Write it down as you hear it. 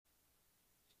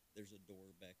there's a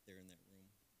door back there in that room.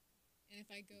 And if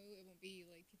I go, it won't be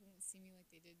like people won't see me like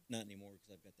they did. Not anymore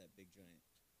because I've got that big giant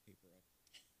paper up.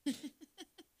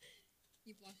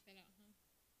 You blocked that out, huh?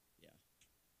 Yeah.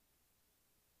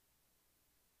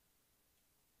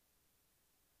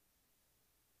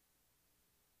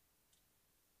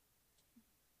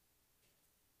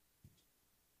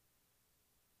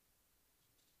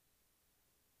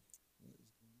 What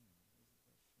is going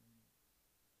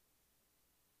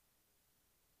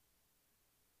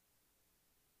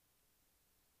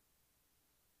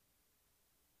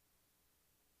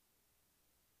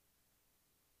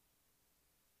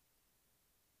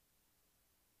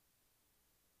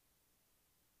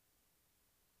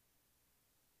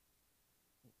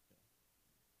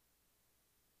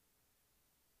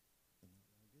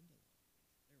on?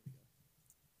 Why is it not showing up?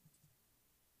 Okay. I'm not logged into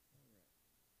log. There we go. All right.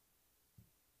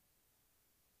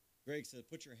 Greg said,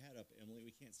 "Put your hat up, Emily.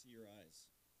 We can't see your eyes."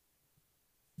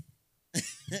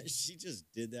 She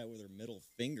just did that with her middle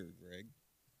finger, Greg.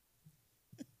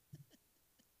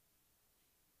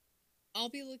 I'll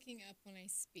be looking up when I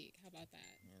speak. How about that?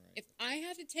 All right. If I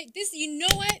have to take this, you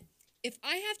know what? If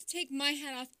I have to take my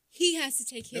hat off, he has to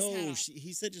take his hat No, off.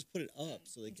 he said just put it up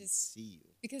so they can Just- see you.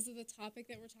 Because of the topic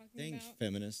that we're talking Thanks, about.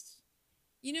 feminists.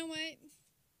 You know what?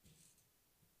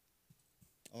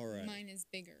 All right. Mine is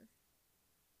bigger.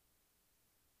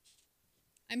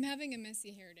 I'm having a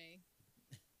messy hair day.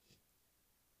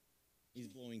 He's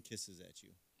blowing kisses at you.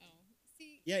 Oh,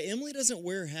 see? Yeah, Emily doesn't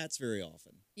wear hats very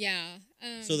often. Yeah.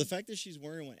 So the fact that she's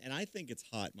wearing one, and I think it's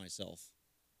hot myself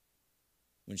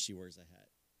when she wears a hat.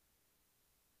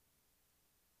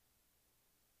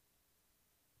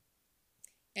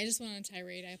 I just went on a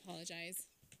tirade. I apologize.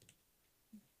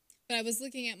 But I was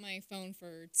looking at my phone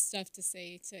for stuff to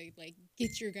say to, like,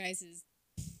 get your guys'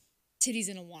 titties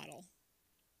in a waddle.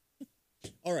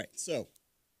 All right, so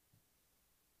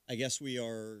I guess we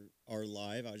are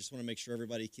live. I just want to make sure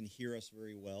everybody can hear us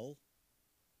very well.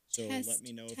 So let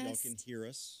me know if y'all can hear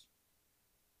us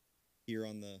here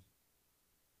on the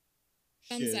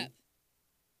Thumbs show. up.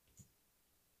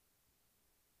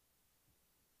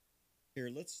 Here,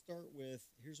 let's start with,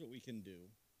 here's what we can do.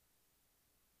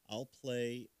 I'll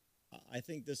play, I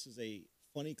think this is a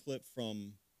funny clip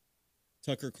from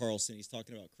Tucker Carlson. He's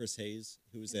talking about Chris Hayes,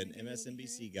 who is an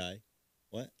MSNBC guy.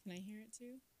 What? Can I hear it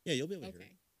too? Yeah, you'll be able to hear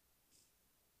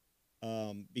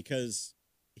it. Because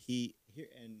you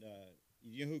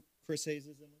know who Chris Hayes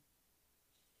is, Emily?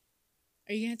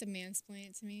 Are you going to have to mansplain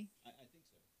it to me? I think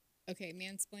so. Okay,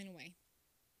 mansplain away.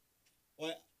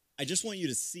 Well, I just want you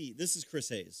to see, this is Chris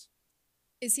Hayes.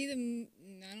 Is he the, I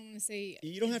don't want to say.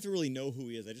 You don't have to really know who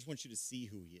he is. I just want you to see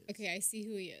who he is. Okay, I see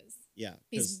who he is. Yeah.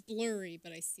 He's blurry,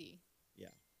 but I see. Yeah.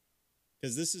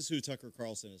 Because this is who Tucker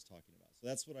Carlson is talking about. So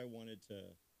that's what I wanted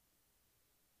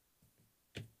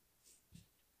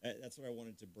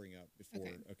to bring up before.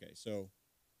 Okay, so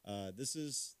this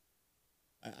is,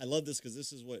 I love this because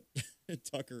this is what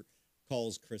Tucker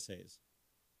calls Chris Hayes.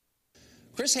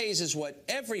 Chris Hayes is what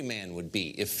every man would be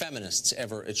if feminists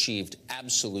ever achieved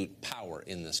absolute power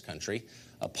in this country.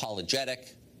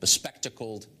 Apologetic,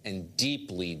 bespectacled, and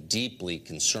deeply, deeply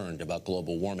concerned about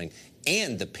global warming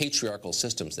and the patriarchal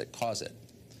systems that cause it.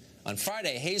 On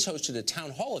Friday, Hayes hosted a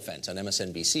town hall event on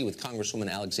MSNBC with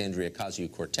Congresswoman Alexandria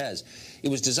Ocasio-Cortez. It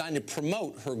was designed to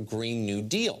promote her Green New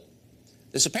Deal.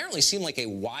 This apparently seemed like a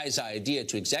wise idea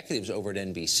to executives over at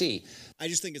NBC. I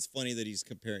just think it's funny that he's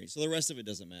comparing. So the rest of it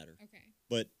doesn't matter. Okay.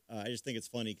 But I just think it's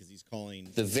funny because he's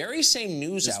calling The very same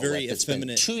news this outlet very that's been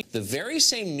effeminate, the very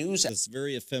same news this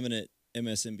very effeminate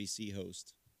MSNBC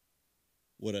host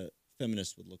what a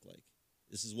feminist would look like.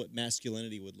 This is what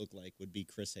masculinity would look like, would be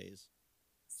Chris Hayes.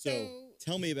 So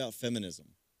tell me about feminism.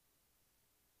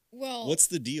 Well, What's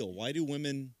the deal? Why do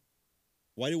women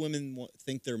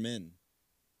think they're men?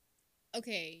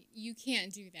 okay, you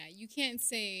can't do that. You can't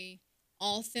say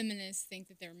all feminists think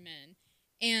that they're men.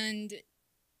 And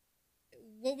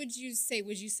what would you say?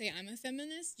 Would you say I'm a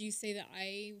feminist? Do you say that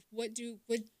I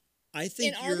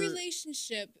think in our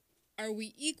relationship, are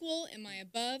we equal? Am I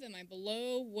above? Am I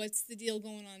below? What's the deal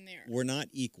going on there? We're not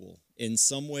equal. In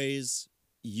some ways,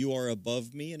 you are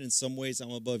above me, and in some ways,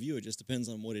 I'm above you. It just depends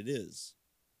on what it is.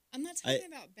 I'm not talking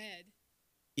about bed.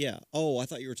 Yeah. Oh, I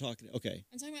thought you were talking. Okay.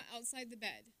 I'm talking about outside the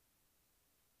bed.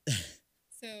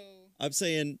 So I'm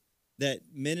saying that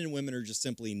men and women are just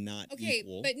simply not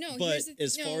equal. But no. But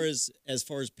as far as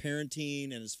parenting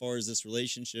and as far as this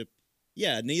relationship,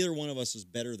 yeah, neither one of us is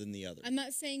better than the other. I'm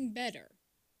not saying better.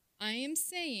 I am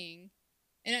saying,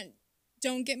 and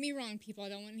don't get me wrong, people. I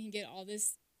don't want to get all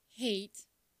this hate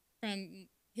from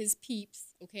his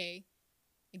peeps. Okay,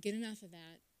 I get enough of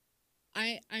that.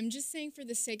 I'm just saying for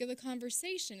the sake of the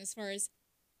conversation, as far as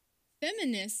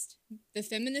the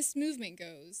feminist movement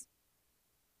goes,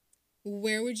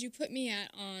 where would you put me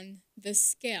at on the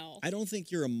scale? I don't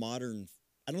think you're a modern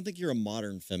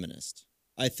feminist.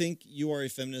 I think you are a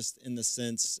feminist in the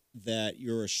sense that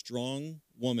you're a strong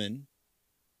woman,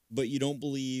 but you don't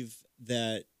believe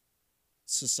that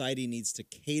society needs to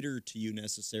cater to you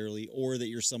necessarily, or that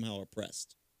you're somehow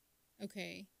oppressed.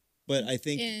 Okay. But I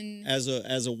think as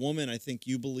a woman, I think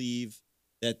you believe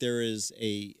that there is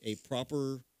a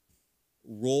proper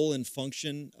role and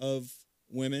function of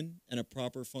women and a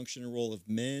proper function and role of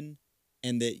men,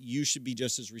 and that you should be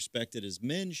just as respected as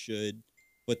men should,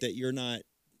 but that you're not,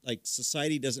 like,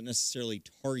 society doesn't necessarily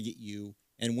target you,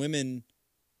 and women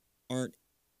aren't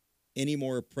any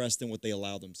more oppressed than what they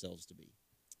allow themselves to be.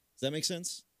 Does that make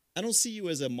sense? I don't see you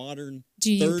as a modern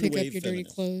Do you third pick wave up your feminist.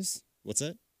 dirty clothes? What's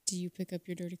that? Do you pick up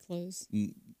your dirty clothes?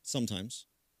 Sometimes.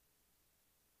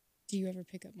 Do you ever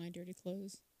pick up my dirty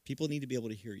clothes? People need to be able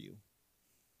to hear you.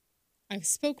 I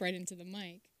spoke right into the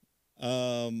mic.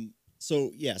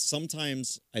 So yeah,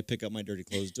 sometimes I pick up my dirty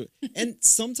clothes, and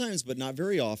sometimes, but not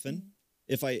very often.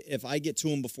 If I get to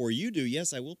them before you do,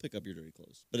 yes, I will pick up your dirty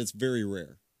clothes, but it's very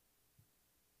rare.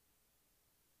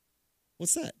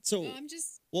 What's that? So I'm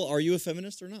just. Well, are you a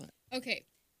feminist or not? Okay,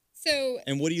 so.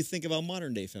 And what do you think about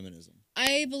modern day feminism?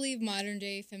 I believe modern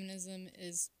day feminism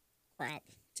is crap,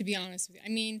 to be honest with you. I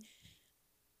mean,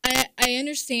 I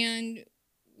understand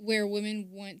where women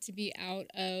want to be out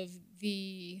of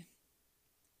the.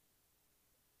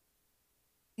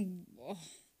 Oh,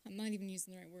 I'm not even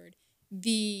using the right word.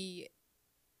 The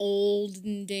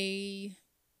olden day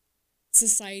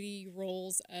society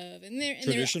roles of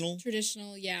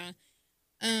traditional, yeah.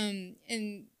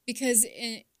 And because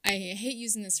I hate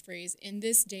using this phrase, in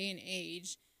this day and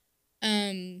age,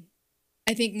 I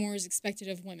think more is expected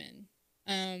of women.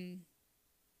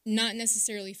 Not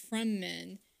necessarily from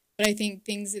men, but I think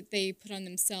things that they put on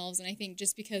themselves, and I think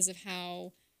just because of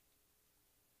how,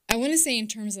 I want to say in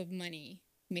terms of money,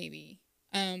 maybe,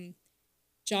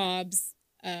 jobs,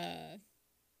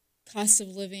 cost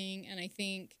of living, and I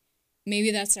think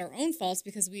maybe that's our own faults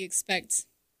because we expect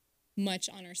much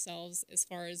on ourselves as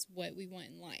far as what we want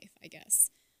in life, I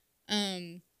guess.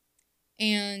 And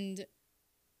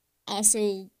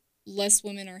also, less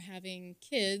women are having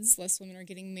kids, less women are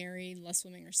getting married, less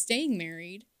women are staying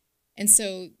married. And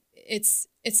so it's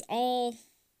all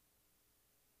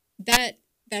that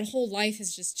whole life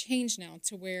has just changed now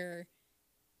to where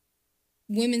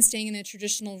women staying in the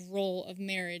traditional role of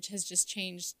marriage has just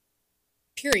changed,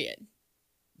 period.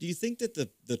 Do you think that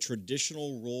the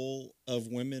traditional role of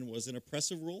women was an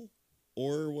oppressive role,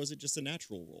 or was it just a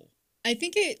natural role? I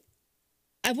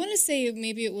want to say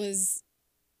maybe it was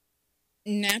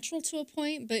natural to a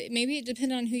point, but maybe it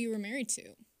depended on who you were married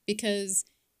to. Because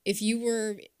if you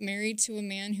were married to a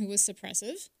man who was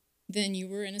suppressive, then you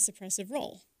were in a suppressive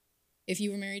role. If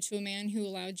you were married to a man who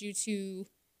allowed you to,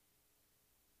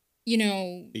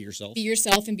 be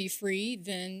yourself and be free,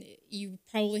 then you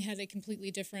probably had a completely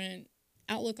different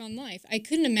outlook on life. I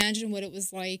couldn't imagine what it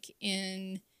was like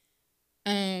in,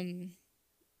 trying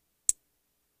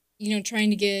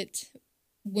to get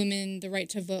women the right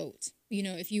to vote.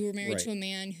 If you were married to a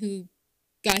man who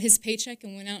got his paycheck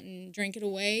and went out and drank it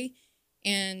away,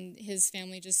 and his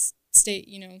family just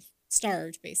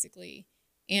starved, basically.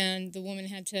 And the woman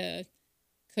had to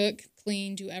cook,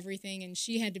 clean, do everything, and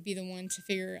she had to be the one to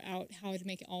figure out how to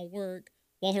make it all work,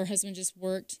 while her husband just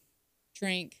worked,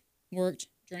 drank, worked,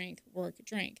 drank, worked,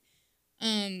 drank.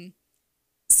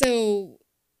 So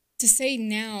to say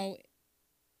now,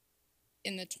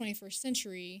 in the 21st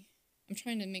century, I'm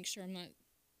trying to make sure I'm not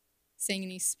saying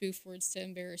any spoof words to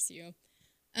embarrass you.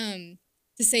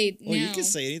 To say now... Well, you can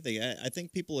say anything. I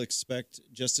think people expect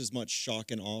just as much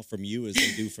shock and awe from you as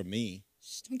they do from me.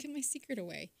 Shh, don't give my secret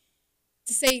away.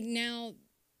 To say now,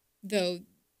 though,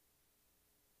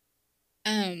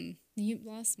 you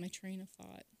lost my train of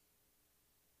thought.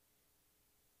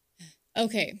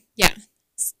 Okay, yeah.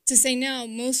 To say now,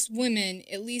 most women,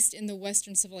 at least in the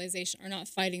Western civilization, are not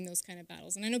fighting those kind of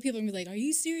battles. And I know people are going to be like, are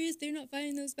you serious? They're not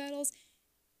fighting those battles?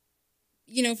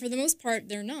 For the most part,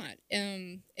 they're not.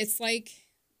 It's like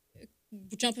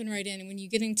jumping right in. And when you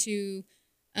get into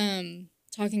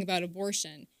talking about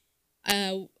abortion,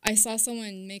 I saw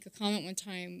someone make a comment one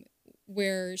time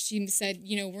where she said,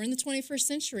 we're in the 21st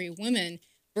century. Women,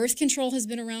 birth control has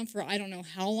been around for I don't know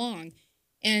how long.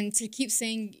 And to keep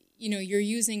saying, you're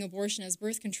using abortion as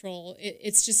birth control,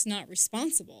 it's just not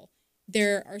responsible.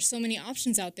 There are so many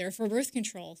options out there for birth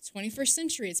control. 21st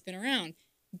century, it's been around.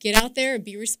 Get out there and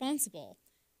be responsible.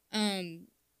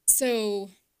 So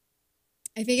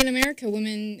I think in America,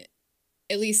 women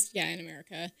at least, yeah, in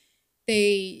America,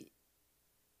 we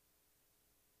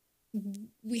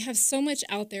have so much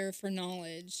out there for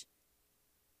knowledge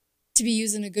to be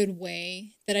used in a good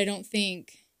way that I don't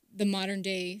think the modern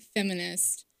day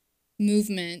feminist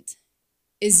movement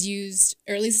is used,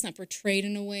 or at least it's not portrayed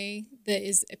in a way that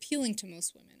is appealing to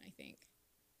most women, I think.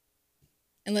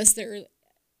 Unless they're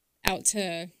out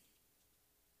to,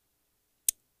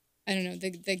 I don't know,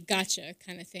 the gotcha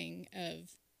kind of thing of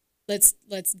let's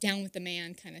down with the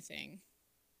man kind of thing.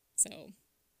 So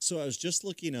I was just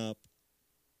looking up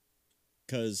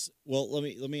because, well,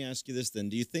 let me ask you this then.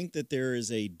 Do you think that there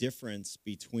is a difference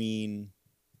between,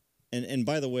 and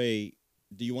by the way,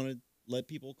 do you want to let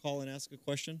people call and ask a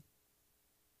question?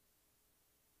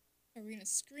 Are we going to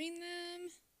screen them?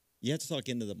 You have to talk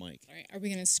into the mic. All right. Are we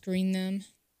going to screen them?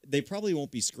 They probably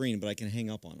won't be screened, but I can hang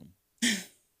up on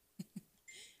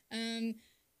them.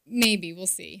 Maybe. We'll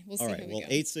see. We'll see. All right. Well,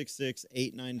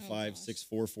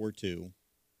 866-895-6442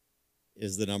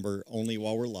 is the number only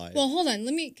while we're live. Well, hold on.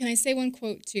 Can I say one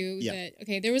quote too? Yeah.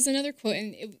 There was another quote,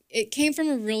 and it came from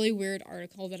a really weird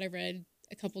article that I read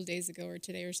a couple of days ago or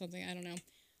today or something. I don't know.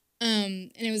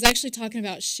 And it was actually talking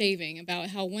about shaving, about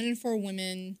how 1 in 4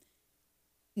 women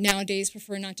nowadays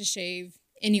prefer not to shave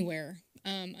anywhere,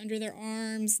 under their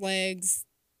arms, legs,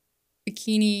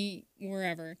 bikini,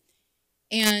 wherever.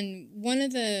 And one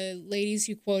of the ladies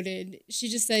who quoted, she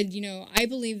just said, I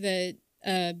believe that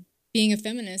being a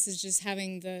feminist is just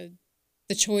having the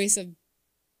choice of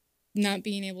not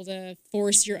being able to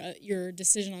force your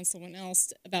decision on someone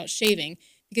else about shaving,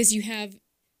 because you have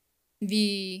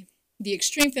the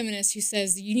extreme feminist who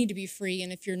says you need to be free,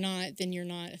 and if you're not, then you're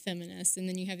not a feminist. And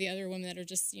then you have the other women that are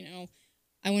just,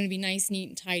 I want to be nice, neat,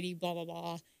 and tidy, blah, blah,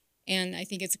 blah. And I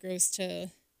think it's gross to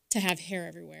have hair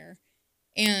everywhere.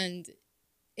 And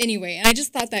anyway, and I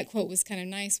just thought that quote was kind of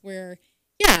nice where,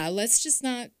 yeah, let's just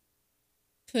not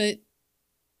put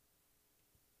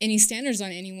any standards on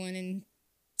anyone and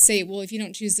say, well, if you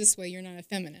don't choose this way, you're not a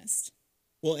feminist.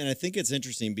 Well, and I think it's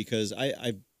interesting because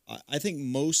I think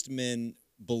most men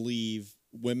believe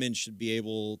women should be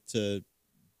able to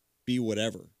be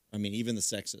whatever. I mean, even the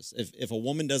sexists. If a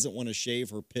woman doesn't want to shave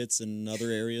her pits in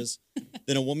other areas,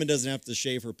 then a woman doesn't have to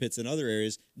shave her pits in other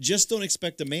areas. Just don't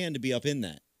expect a man to be up in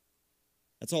that.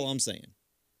 That's all I'm saying.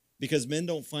 Because men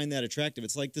don't find that attractive.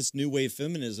 It's like this new wave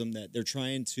feminism that they're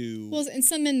trying to... Well, and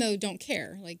some men, though, don't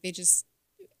care. Like, they just...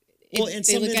 Well, and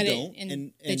they some look men at don't. it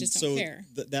and they and just so don't care.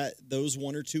 Those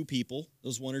 1 or 2 people,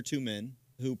 those 1 or 2 men,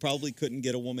 who probably couldn't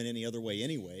get a woman any other way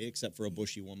anyway, except for a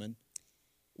bushy woman,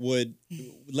 would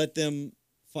let them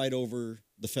fight over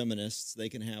the feminists. They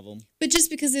can have them. But just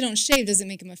because they don't shave doesn't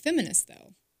make them a feminist,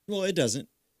 though. Well, it doesn't.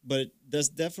 But it does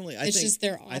definitely... It's just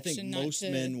their option. I think most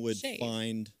men would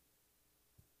find...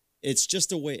 It's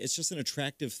just a way... It's just an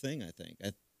attractive thing, I think.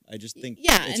 I just think...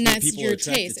 Yeah, it's and what that's people your are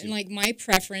attracted taste. to. And, like, my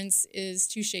preference is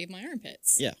to shave my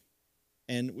armpits. Yeah.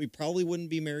 And we probably wouldn't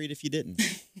be married if you didn't.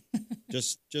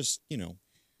 just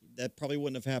that probably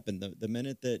wouldn't have happened. The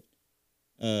minute that,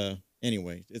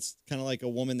 anyway, it's kind of like a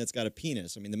woman that's got a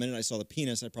penis. I mean, the minute I saw the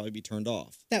penis, I'd probably be turned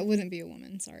off. That wouldn't be a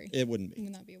woman, sorry. It wouldn't be. It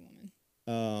would not be a woman.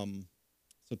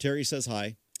 So Terry says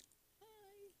hi.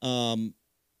 Hi.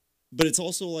 But it's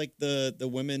also like the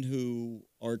women who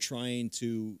are trying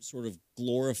to sort of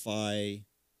glorify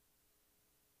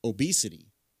obesity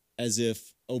as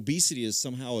if obesity is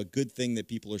somehow a good thing that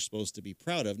people are supposed to be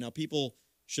proud of. Now, people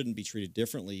shouldn't be treated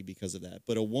differently because of that,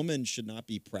 but a woman should not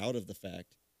be proud of the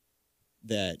fact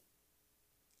that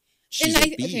she's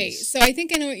obese. Okay, so I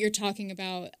think I know what you're talking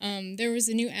about. There was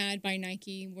a new ad by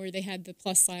Nike where they had the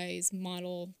plus size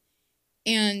model,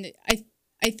 and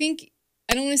I think,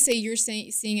 I don't want to say you're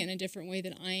seeing it in a different way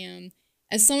than I am.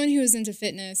 As someone who is into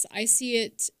fitness, I see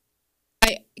it,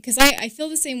 because I feel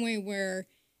the same way where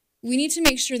we need to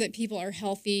make sure that people are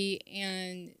healthy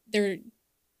and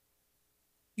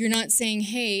you're not saying,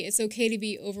 hey, it's okay to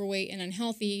be overweight and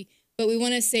unhealthy, but we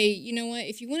want to say, you know what,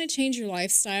 if you want to change your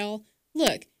lifestyle,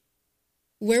 look,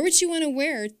 wear what you want to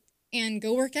wear and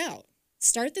go work out.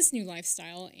 Start this new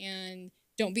lifestyle and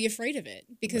don't be afraid of it,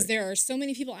 because there are so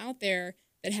many people out there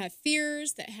that have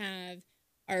fears, that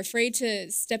are afraid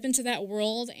to step into that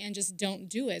world and just don't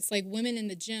do it. It's like women in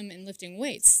the gym and lifting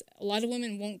weights. A lot of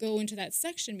women won't go into that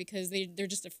section because they're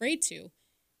just afraid to.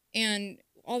 And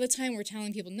all the time we're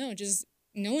telling people, no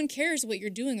one cares what you're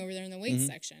doing over there in the weight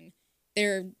section.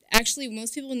 They're actually,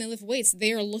 most people when they lift weights,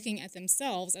 they are looking at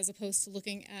themselves as opposed to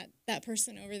looking at that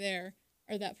person over there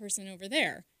or that person over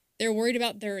there. They're worried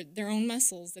about their own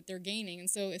muscles that they're gaining. And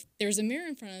so if there's a mirror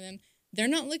in front of them, they're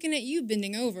not looking at you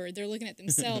bending over. They're looking at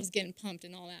themselves getting pumped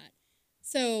and all that.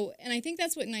 So, and I think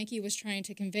that's what Nike was trying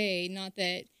to convey, not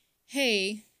that,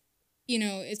 hey,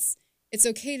 it's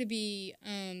okay to be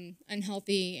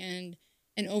unhealthy and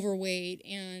overweight,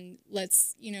 and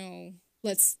let's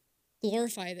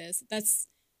glorify this.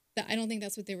 I don't think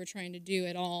that's what they were trying to do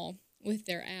at all with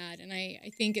their ad. And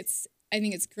I think it's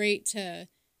great to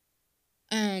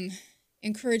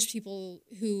encourage people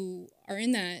who are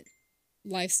in that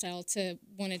lifestyle to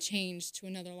want to change to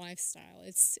another lifestyle.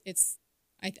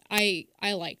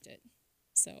 I liked it.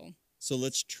 So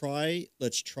let's try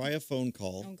a phone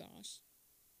call. Oh gosh.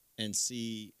 And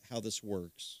see how this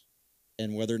works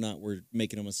and whether or not we're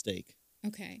making a mistake.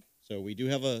 Okay. So we do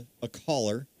have a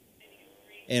caller.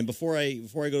 And before I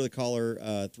go to the caller,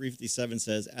 357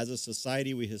 says, as a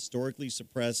society, we historically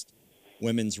suppressed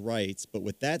women's rights. But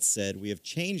with that said, we have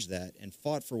changed that and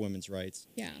fought for women's rights.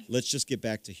 Yeah. Let's just get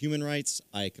back to human rights.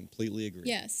 I completely agree.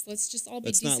 Yes. Let's just all be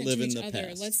let's decent not live to in each the other.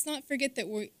 past. Let's not forget that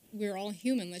we're all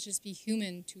human. Let's just be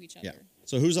human to each other. Yeah.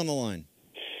 So who's on the line?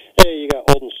 Hey, you got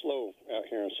Old and Slow out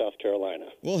here in South Carolina.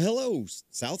 Well, hello,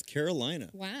 South Carolina.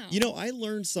 Wow. I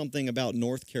learned something about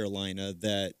North Carolina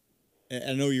that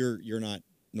I know you're not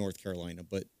North Carolina,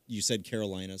 but you said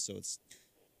Carolina, so it's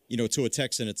to a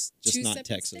Texan it's just Two not separate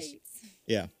Texas. States.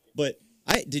 Yeah. But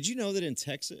did you know that in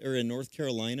Texas or in North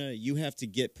Carolina you have to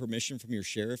get permission from your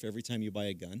sheriff every time you buy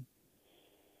a gun?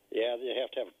 Yeah, you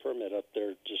have to have a permit up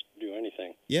there just to do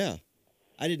anything. Yeah.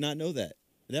 I did not know that.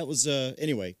 That was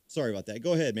anyway, sorry about that.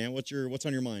 Go ahead, man. What's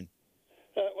on your mind?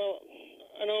 Well,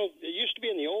 I know it used to be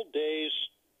in the old days,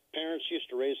 parents used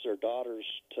to raise their daughters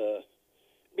to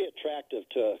be attractive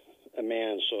to a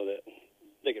man so that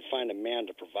they could find a man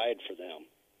to provide for them.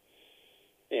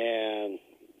 And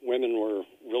women were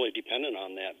really dependent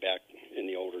on that back in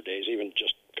the older days, even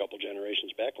just a couple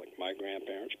generations back, like my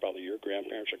grandparents, probably your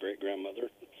grandparents or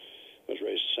great-grandmother was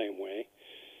raised the same way.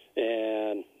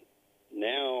 And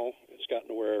now it's gotten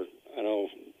to where, I know,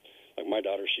 like my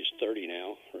daughter, she's 30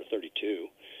 now, or 32,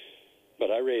 but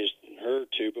I raised her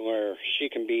to where she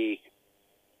can be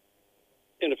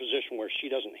in a position where she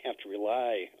doesn't have to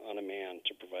rely on a man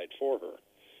to provide for her.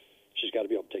 She's got to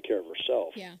be able to take care of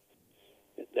herself. Yeah.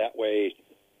 That way,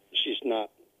 she's not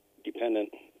dependent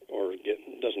or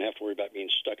doesn't have to worry about being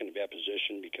stuck in a bad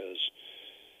position, because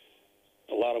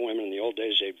a lot of women in the old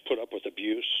days, they put up with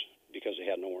abuse because they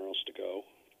had nowhere else to go,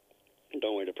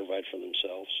 no way to provide for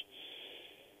themselves.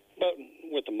 But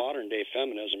with the modern-day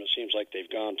feminism, it seems like they've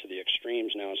gone to the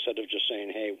extremes now. Instead of just saying,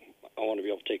 hey, I want to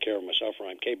be able to take care of myself, or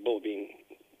I'm capable of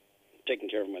taking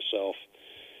care of myself,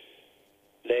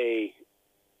 they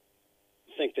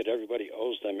think that everybody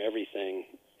owes them everything.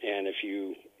 And if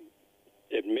you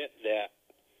admit that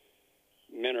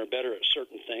men are better at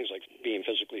certain things, like being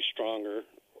physically stronger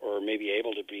or maybe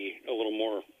able to be a little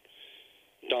more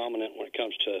dominant when it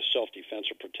comes to self-defense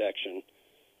or protection,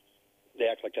 they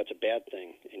act like that's a bad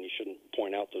thing, and you shouldn't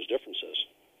point out those differences.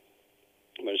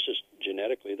 But it's just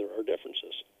genetically there are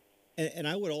differences. And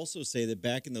I would also say that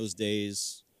back in those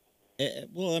days,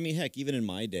 well, I mean, heck, even in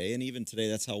my day and even today,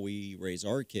 that's how we raise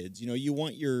our kids. You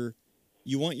want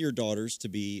your daughters to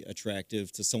be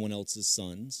attractive to someone else's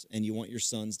sons, and you want your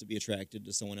sons to be attracted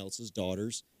to someone else's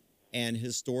daughters. And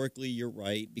historically, you're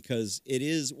right, because it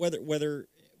is, whether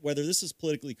this is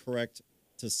politically correct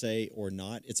to say or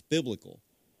not, it's biblical.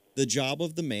 The job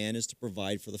of the man is to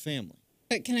provide for the family.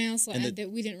 But can I also add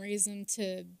that we didn't raise them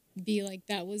to be like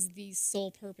that was the sole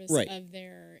purpose of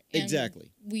their...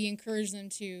 Exactly. We encouraged them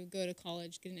to go to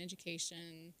college, get an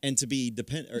education. And to be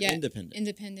independent.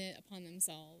 Independent upon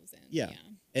themselves. And, yeah.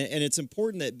 And it's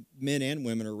important that men and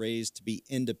women are raised to be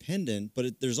independent,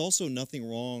 but there's also nothing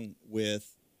wrong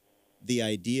with the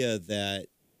idea that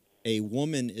a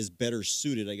woman is better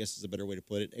suited, I guess is a better way to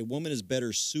put it, a woman is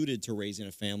better suited to raising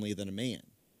a family than a man.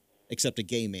 Except a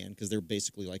gay man, because they're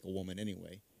basically like a woman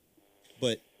anyway.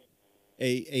 But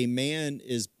a man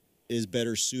is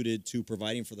better suited to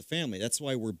providing for the family. That's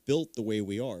why we're built the way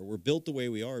we are. We're built the way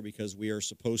we are because we are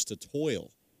supposed to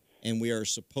toil, and we are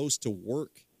supposed to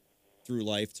work through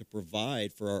life to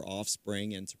provide for our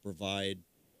offspring and to provide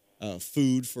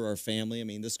food for our family. I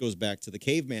mean, this goes back to the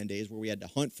caveman days where we had to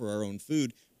hunt for our own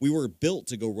food. We were built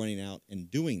to go running out and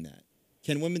doing that.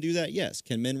 Can women do that? Yes.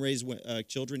 Can men raise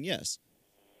children? Yes.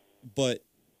 But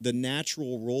the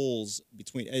natural roles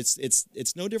between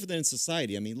it's no different than in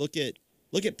society. I mean, look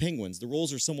at penguins. The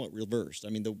roles are somewhat reversed.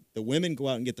 I mean, the women go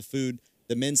out and get the food.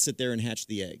 The men sit there and hatch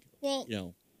the egg. Well,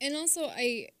 and also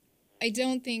I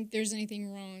don't think there's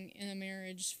anything wrong in a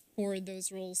marriage for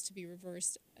those roles to be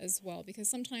reversed as well, because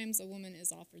sometimes a woman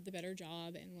is offered the better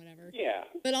job and whatever. Yeah.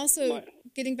 But also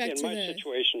getting back to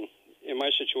in my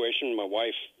situation, my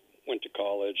wife went to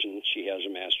college and she has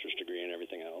a master's degree and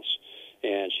everything else.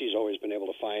 And she's always been able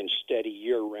to find steady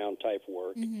year-round type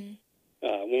work. Mm-hmm.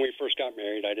 When we first got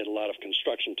married, I did a lot of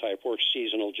construction-type work,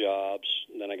 seasonal jobs.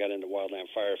 Then I got into wildland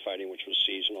firefighting, which was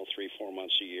seasonal, 3-4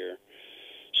 months a year.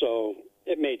 So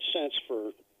it made sense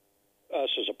for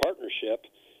us as a partnership.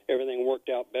 Everything worked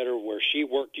out better where she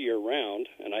worked year-round,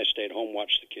 and I stayed home,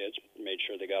 watched the kids, made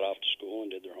sure they got off to school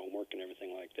and did their homework and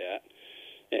everything like that.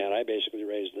 And I basically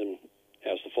raised them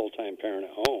as the full-time parent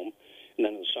at home. And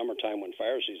then in the summertime when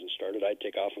fire season started, I'd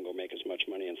take off and go make as much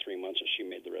money in 3 months as she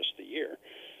made the rest of the year.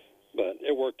 But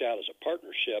it worked out as a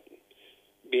partnership,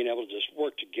 being able to just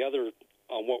work together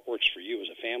on what works for you as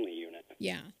a family unit.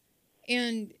 Yeah.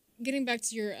 And getting back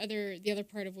to the other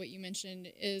part of what you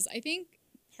mentioned is, I think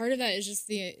part of that is just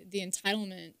the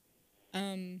entitlement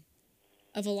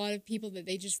of a lot of people, that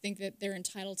they just think that they're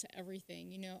entitled to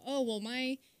everything. You know, oh, well,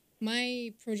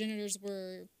 my progenitors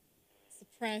were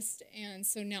suppressed, and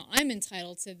so now I'm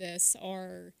entitled to this.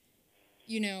 Or,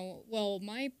 you know, well,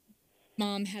 my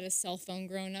mom had a cell phone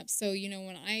growing up, so, you know,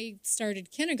 when I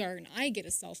started kindergarten, I get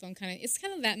a cell phone. It's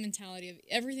kind of that mentality of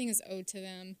everything is owed to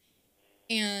them.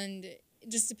 And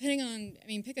just depending on, I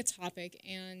mean, pick a topic,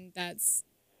 and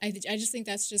I just think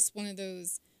that's just one of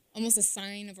those, almost a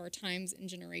sign of our times and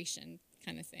generation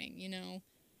kind of thing, you know.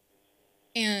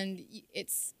 And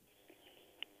it's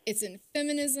in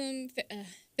feminism,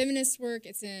 feminist work.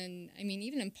 It's in, I mean,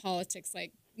 even in politics,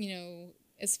 like, you know,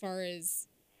 as far as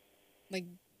like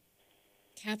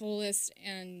capitalist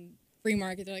and free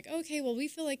market, they're like, okay, well, we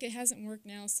feel like it hasn't worked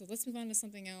now, so let's move on to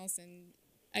something else. And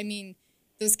I mean,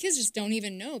 those kids just don't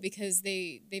even know, because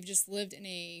they've just lived in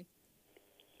a,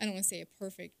 I don't want to say a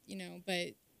perfect, you know,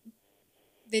 but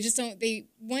they just don't, they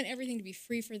want everything to be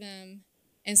free for them.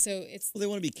 And so it's... Well, they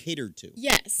want to be catered to.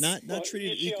 Yes. Not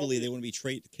treated equally. They want to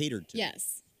be catered to.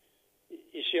 Yes.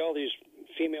 You see all these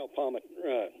female,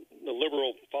 the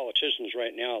liberal politicians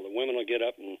right now, the women will get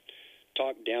up and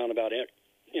talk down about it.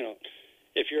 You know,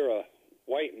 if you're a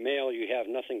white male, you have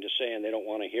nothing to say and they don't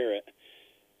want to hear it.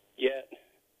 Yet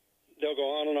they'll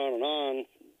go on and on and on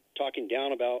talking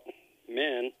down about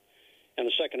men, and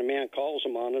the second a man calls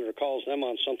them on it or calls them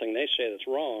on something they say that's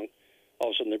wrong, all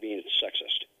of a sudden they're being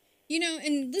sexist. You know,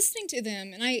 and listening to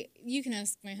them, and you can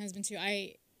ask my husband too,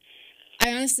 I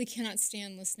honestly cannot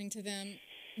stand listening to them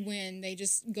when they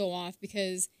just go off,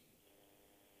 because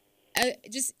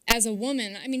just as a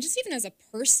woman, I mean, just even as a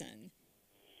person,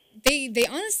 they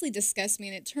honestly disgust me,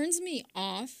 and it turns me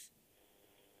off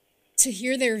to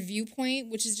hear their viewpoint,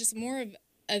 which is just more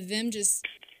of them just,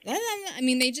 I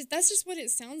mean, that's just what it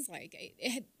sounds like.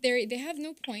 They have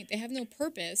no point, they have no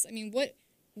purpose. I mean,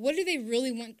 what do they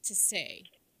really want to say?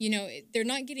 You know, they're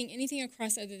not getting anything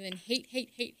across other than hate,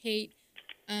 hate, hate, hate,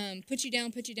 put you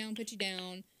down, put you down, put you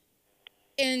down.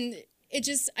 And it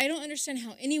just, I don't understand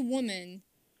how any woman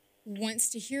wants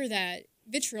to hear that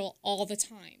vitriol all the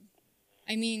time.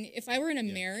 I mean, if I were in a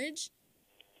marriage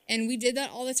and we did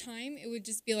that all the time, it would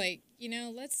just be like, you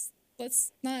know, let's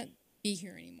not be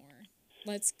here anymore.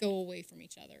 Let's go away from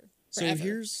each other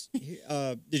forever.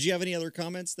 So did you have any other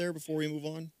comments there before we move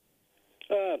on?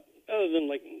 Other than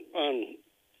like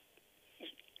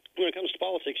when it comes to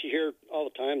politics, you hear all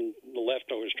the time the left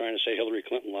always trying to say Hillary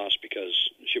Clinton lost because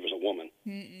she was a woman.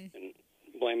 Mm-mm. And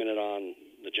blaming it on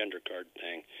the gender card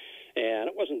thing. And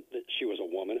it wasn't that she was a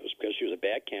woman. It was because she was a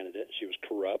bad candidate. She was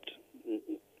corrupt.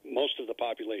 Most of the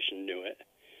population knew it.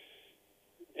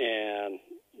 And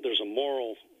there's a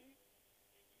moral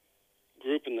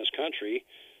group in this country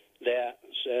that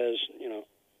says, you know,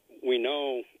 we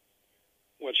know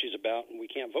what she's about and we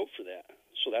can't vote for that.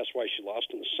 So that's why she lost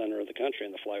in the center of the country,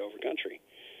 in the flyover country,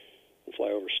 the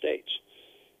flyover states.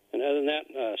 And other than that,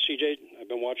 CJ, I've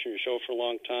been watching your show for a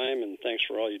long time, and thanks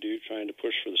for all you do trying to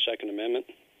push for the Second Amendment.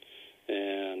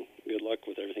 And good luck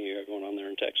with everything you got going on there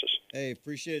in Texas. Hey,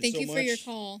 appreciate it Thank so you much. for your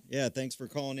call. Yeah, thanks for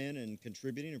calling in and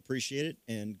contributing. Appreciate it.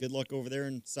 And good luck over there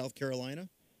in South Carolina.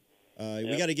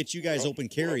 We got to get you guys open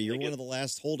carry. You're one of the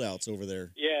last holdouts over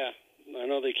there. Yeah, I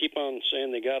know they keep on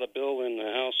saying they got a bill in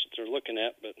the House that they're looking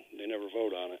at, but they never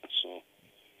vote on it. So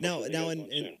now,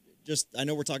 and just, I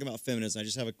know we're talking about feminism. I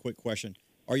just have a quick question.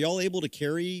 Are y'all able to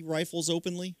carry rifles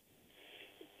openly?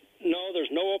 No, there's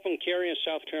no open carry in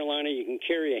South Carolina. You can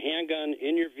carry a handgun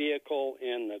in your vehicle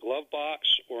in the glove box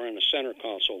or in the center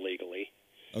console legally.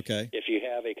 Okay. If you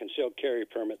have a concealed carry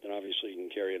permit, then obviously you can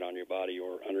carry it on your body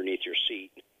or underneath your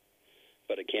seat,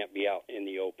 but it can't be out in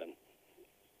the open.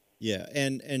 Yeah,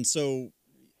 and so,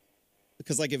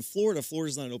 because like in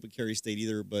Florida's not an open carry state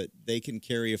either, but they can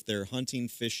carry if they're hunting,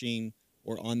 fishing,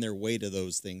 or on their way to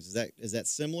those things. Is that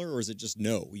similar, or is it just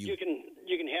no? You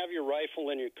can have your rifle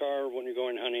in your car when you're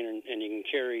going hunting, and you can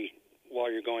carry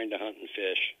while you're going to hunt and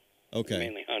fish. Okay.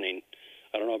 Mainly hunting.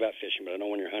 I don't know about fishing, but I know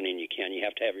when you're hunting, you can. You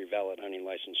have to have your valid hunting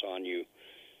license on you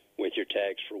with your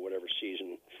tags for whatever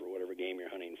season, for whatever game you're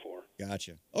hunting for.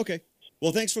 Gotcha. Okay.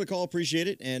 Well, thanks for the call. Appreciate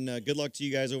it. And good luck to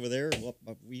you guys over there. Well,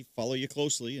 we follow you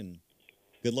closely, and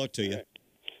good luck to you. Right.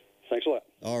 Thanks a lot.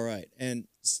 All right. And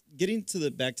getting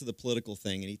to back to the political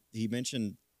thing, and he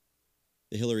mentioned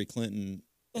the Hillary Clinton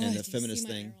and the feminist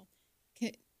thing.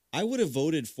 I would have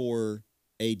voted for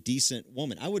a decent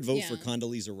woman. I would vote for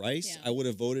Condoleezza Rice. I would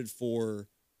have voted for,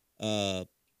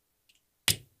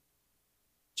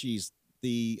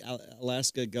 the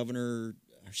Alaska governor.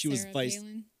 She was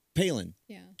Palin.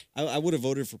 Yeah. I would have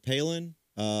voted for Palin.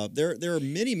 There are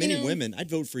many women. I'd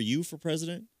vote for you for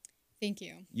president. Thank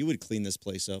you. You would clean this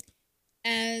place up.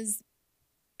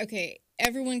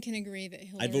 Everyone can agree that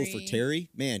Hillary. I'd vote for Terry.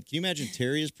 Man, can you imagine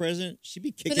Terry as president? She'd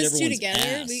be kicking everyone's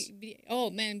ass.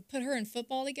 Put her in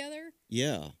football together.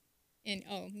 Yeah. And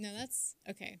that's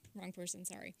okay. Wrong person.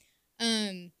 Sorry.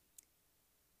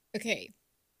 Okay.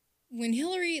 When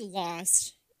Hillary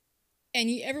lost, and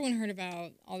everyone heard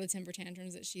about all the temper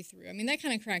tantrums that she threw. I mean, that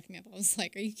kind of cracked me up. I was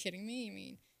like, "Are you kidding me?" I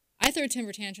mean, I throw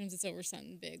temper tantrums. It's over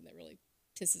something big that really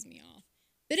pisses me off.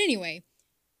 But anyway,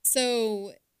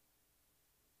 so.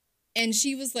 And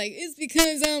she was like, "It's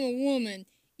because I'm a woman."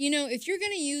 If you're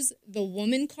going to use the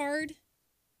woman card,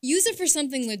 use it for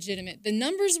something legitimate. The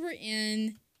numbers were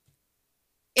in.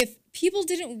 If people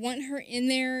didn't want her in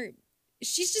there,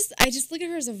 I just look at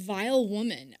her as a vile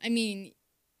woman. I mean,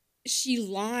 she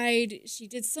lied. She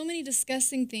did so many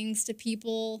disgusting things to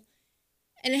people.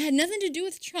 And it had nothing to do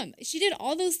with Trump. She did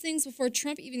all those things before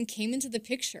Trump even came into the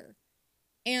picture.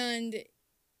 And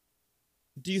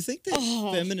do you think that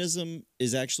feminism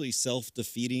is actually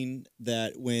self-defeating,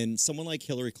 that when someone like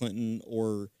Hillary Clinton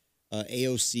or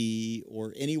AOC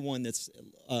or anyone that's,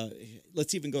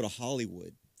 let's even go to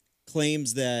Hollywood,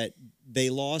 claims that they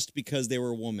lost because they were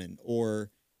a woman,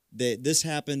 or that this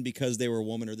happened because they were a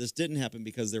woman, or this didn't happen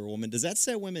because they were a woman, does that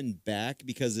set women back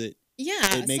because it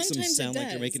makes them sound like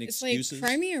they're making excuses? It's like,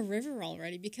 cry me a river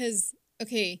already, because,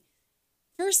 you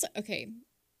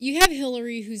have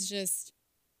Hillary, who's just...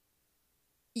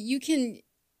 she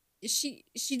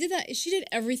did that. She did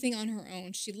everything on her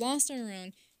own. She lost on her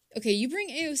own. Okay, you bring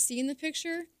AOC in the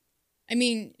picture. I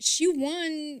mean, she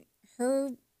won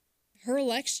her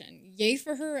election. Yay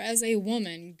for her as a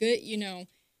woman. Good,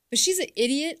 but she's an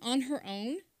idiot on her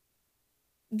own.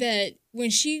 That when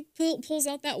she pulls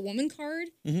out that woman card,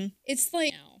 it's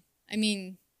like, I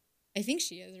mean, I think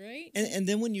she is, right? And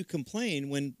then when you complain,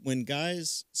 when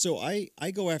guys, so I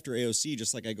go after AOC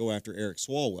just like I go after Eric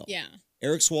Swalwell. Yeah.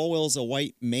 Eric Swalwell is a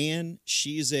white man.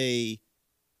 She's I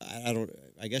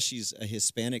guess she's a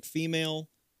Hispanic female,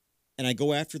 and I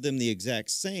go after them the exact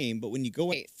same. But when you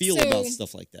go about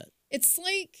stuff like that, it's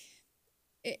like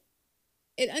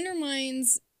it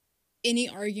undermines any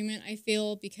argument, I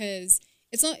feel, because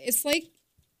it's like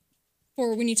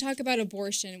for when you talk about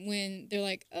abortion, when they're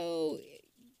like, oh,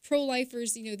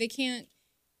 pro-lifers, they can't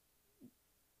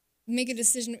make a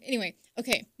decision. Anyway,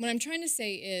 okay, what I'm trying to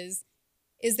say is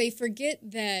they forget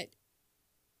that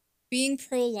being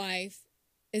pro-life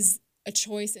is a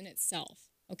choice in itself,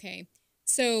 okay?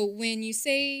 So when you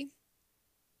say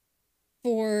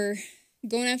for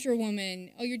going after a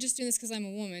woman, oh, you're just doing this because I'm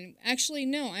a woman. Actually,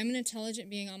 no, I'm an intelligent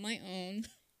being on my own,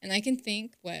 and I can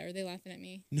think. What, are they laughing at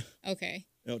me? Okay.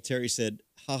 No, Terry said,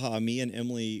 haha, me and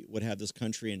Emily would have this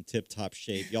country in tip-top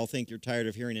shape. Y'all think you're tired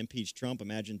of hearing impeach Trump?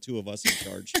 Imagine two of us in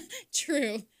charge.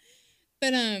 True.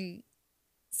 But,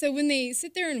 so when they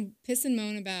sit there and piss and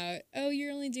moan about, oh,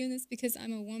 you're only doing this because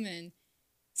I'm a woman.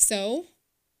 So?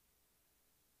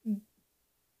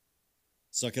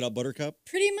 Suck it up, Buttercup?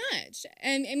 Pretty much.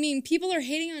 And, I mean, people are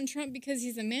hating on Trump because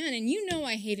he's a man, and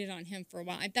I hated on him for a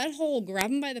while. That whole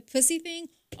grab him by the pussy thing,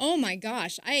 oh, my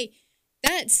gosh.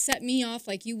 That set me off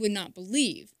like you would not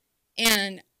believe.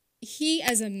 And he,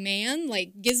 as a man,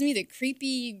 gives me the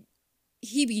creepy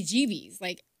heebie-jeebies.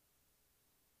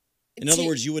 In other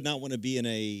words, you would not want to be in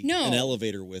an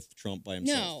elevator with Trump by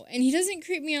himself. No, and he doesn't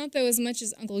creep me out, though, as much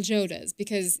as Uncle Joe does,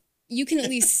 because you can at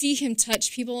least see him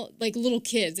touch people like little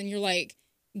kids, and you're like,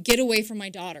 get away from my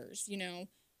daughters,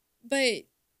 But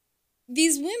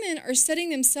these women are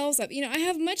setting themselves up. I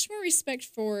have much more respect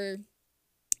for...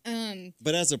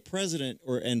 But as a president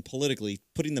and politically,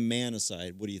 putting the man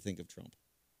aside, what do you think of Trump?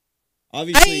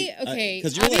 Obviously,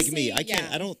 because you're like me. I can't.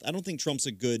 Yeah. I don't think Trump's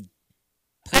a good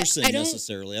person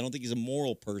necessarily. I don't think he's a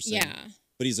moral person. Yeah.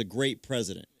 But he's a great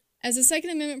president. As a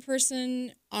Second Amendment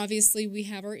person, obviously we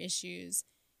have our issues.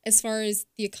 As far as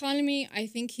the economy, I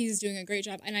think he's doing a great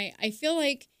job. And I feel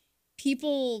like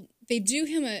people, they do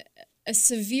him a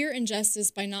severe injustice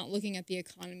by not looking at the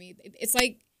economy. It's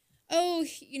like, oh,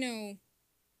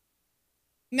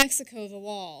 Mexico, the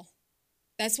wall.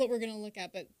 That's what we're going to look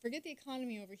at. But forget the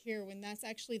economy over here when that's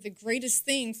actually the greatest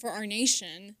thing for our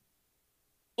nation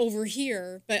over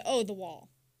here. But, the wall.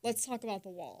 Let's talk about the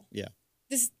wall. Yeah.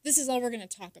 This is all we're going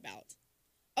to talk about.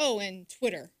 Oh, and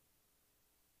Twitter.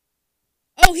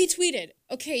 Oh, he tweeted.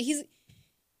 Okay,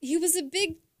 he was a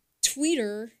big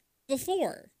tweeter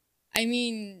before. I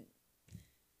mean,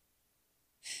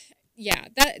 yeah,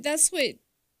 that's what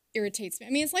irritates me. I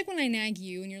mean, it's like when I nag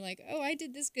you and you're like, "Oh, I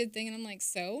did this good thing," and I'm like,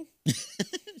 "So?"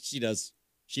 She does.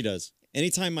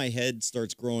 Anytime my head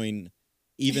starts growing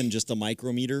even just a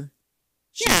micrometer,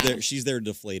 she's there to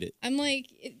deflate it. I'm like,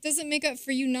 it doesn't make up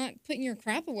for you not putting your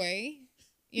crap away.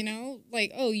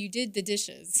 Like, oh, you did the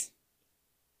dishes.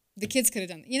 The kids could have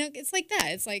done that. It's like that.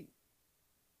 It's like,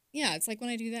 yeah, it's like when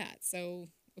I do that. So,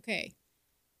 okay.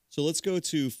 So let's go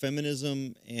to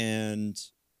feminism and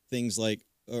things like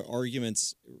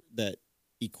arguments that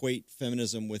equate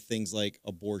feminism with things like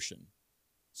abortion.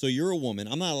 So you're a woman.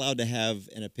 I'm not allowed to have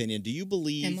an opinion. Do you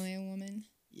believe... Am I a woman?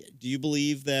 Do you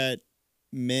believe that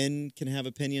men can have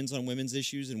opinions on women's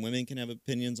issues and women can have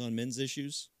opinions on men's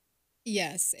issues?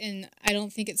 Yes, and I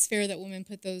don't think it's fair that women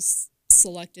put those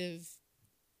selective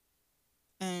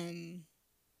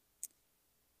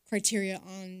criteria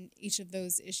on each of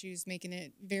those issues, making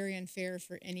it very unfair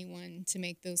for anyone to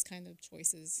make those kind of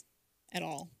choices at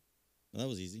all. Well, that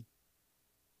was easy.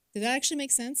 Did that actually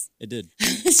make sense? It did.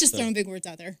 It's just throwing big words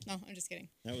out there. No, I'm just kidding.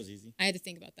 That was easy. I had to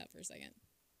think about that for a second.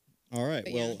 All right.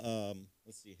 But well, yeah.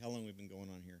 Let's see how long we've been going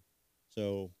on here.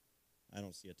 So I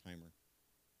don't see a timer.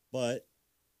 But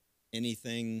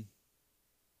anything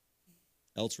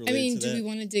else related to that? Do we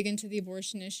want to dig into the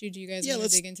abortion issue? Do you guys want to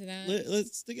dig into that?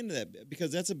 Let's dig into that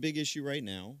because that's a big issue right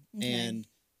now. Okay. And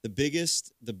the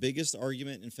biggest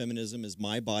argument in feminism is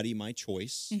my body, my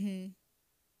choice. Mm-hmm.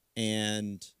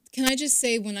 And can I just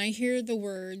say, when I hear the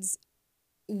words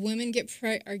 "women get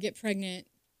pregnant,"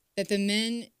 that the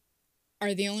men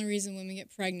are the only reason women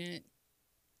get pregnant,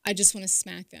 I just want to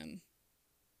smack them.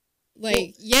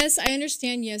 Like, yes, I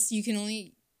understand. Yes, you can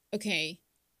only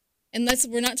and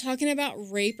we're not talking about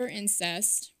rape or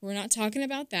incest. We're not talking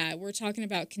about that. We're talking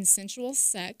about consensual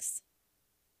sex.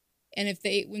 And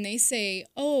when they say,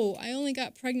 "Oh, I only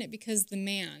got pregnant because the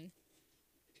man,"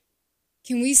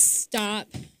 can we stop?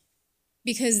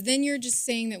 Because then you're just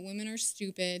saying that women are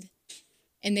stupid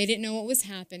and they didn't know what was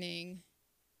happening.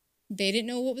 They didn't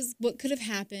know what could have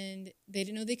happened. They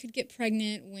didn't know they could get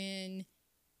pregnant when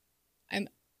I'm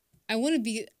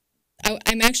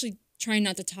actually trying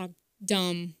not to talk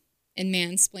dumb and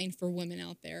mansplain for women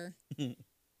out there.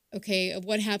 Okay, of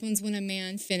what happens when a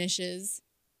man finishes,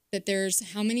 that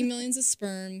there's how many millions of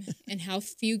sperm and how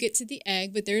few get to the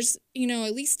egg, but there's,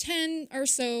 at least 10 or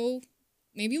so,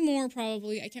 maybe more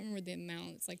probably, I can't remember the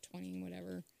amount, it's like 20,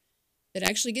 whatever, that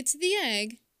actually get to the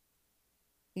egg.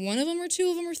 One of them or two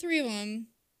of them or three of them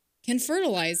can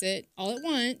fertilize it all at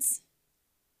once.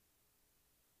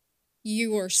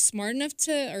 You are smart enough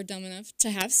or dumb enough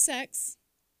to have sex.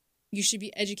 You should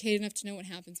be educated enough to know what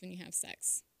happens when you have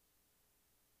sex.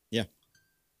 Yeah.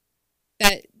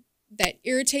 That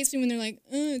irritates me when they're like,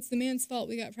 "Oh, it's the man's fault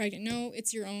we got pregnant." No,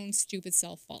 it's your own stupid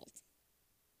self fault.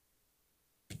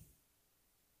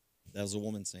 That was a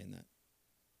woman saying that.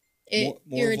 It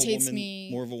irritates me.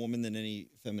 More of a woman than any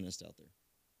feminist out there.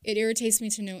 It irritates me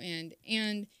to no end.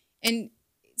 And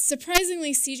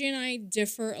surprisingly, CJ and I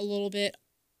differ a little bit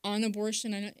on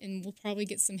abortion, and we'll probably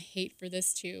get some hate for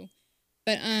this too.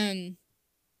 But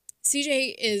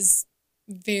CJ is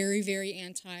very, very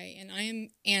anti, and I am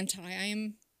anti. I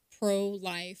am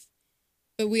pro-life.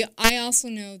 But I also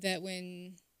know that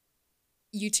when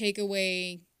you take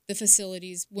away the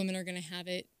facilities, women are going to have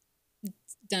it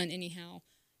done anyhow.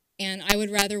 And I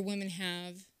would rather women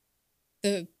have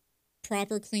the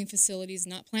proper clean facilities,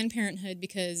 not Planned Parenthood,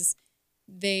 because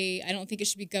I don't think it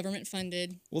should be government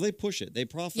funded. Well, they push it. They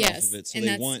profit off of it, so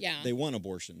they want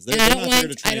abortions.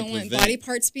 I don't want body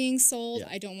parts being sold. Yeah.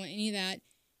 I don't want any of that.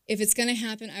 If it's going to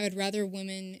happen, I would rather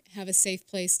women have a safe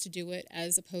place to do it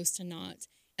as opposed to not.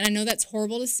 And I know that's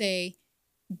horrible to say,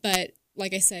 but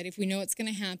like I said, if we know it's going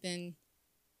to happen,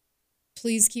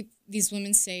 please keep these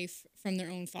women safe from their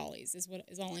own follies. Is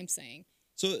all I'm saying.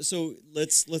 So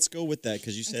let's go with that,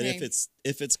 because you said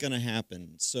if it's going to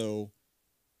happen. So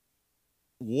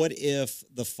what if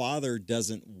the father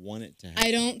doesn't want it to happen?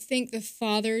 I don't think the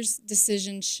father's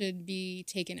decision should be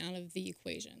taken out of the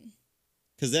equation.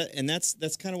 Because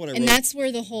that's kind of what I wrote. And that's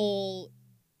where the whole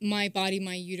 "my body,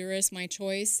 my uterus, my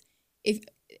choice." That's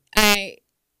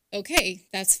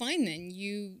fine then.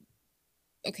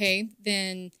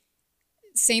 Then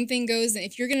same thing goes.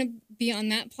 If you're going to be on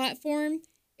that platform,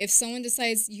 if someone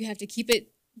decides you have to keep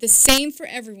it the same for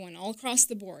everyone, all across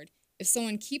the board. If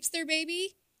someone keeps their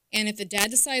baby, and if the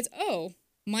dad decides, oh,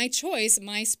 my choice,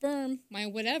 my sperm, my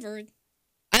whatever,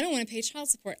 I don't want to pay child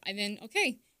support,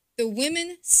 okay, the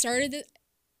women started it.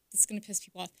 It's going to piss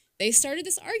people off. They started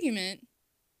this argument,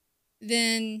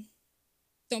 then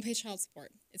don't pay child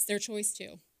support. It's their choice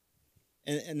too.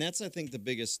 And that's, I think, the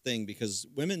biggest thing, because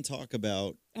women talk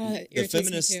about, the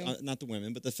feminists, not the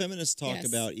women, but the feminists talk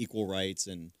about equal rights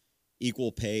and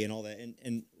equal pay and all that.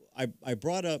 And I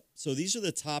brought up, so these are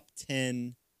the top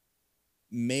 10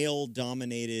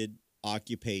 male-dominated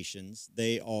occupations.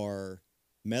 They are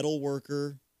metal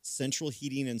worker, central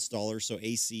heating installer, so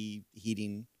AC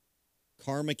heating,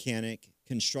 car mechanic,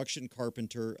 construction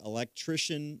carpenter,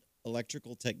 electrician,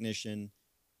 electrical technician,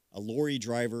 a lorry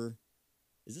driver.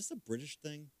 Is this a British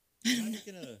thing?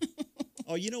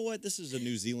 Oh, you know what? This is a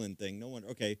New Zealand thing. No one.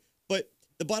 Okay. But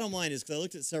the bottom line is, because I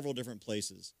looked at several different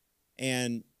places,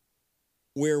 and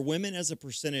where women as a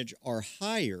percentage are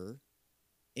higher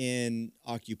in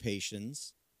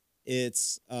occupations,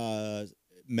 it's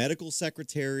medical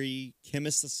secretary,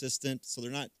 chemist assistant. So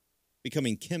they're not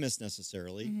becoming chemists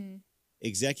necessarily. Mm-hmm.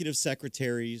 Executive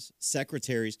secretaries,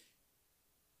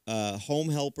 home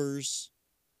helpers,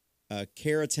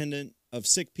 care attendant of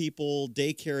sick people,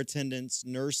 daycare attendants,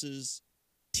 nurses,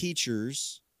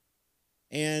 teachers.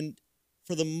 And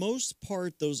for the most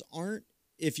part, those aren't,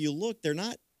 if you look, they're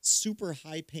not super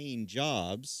high-paying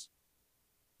jobs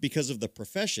because of the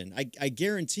profession. I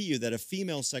guarantee you that a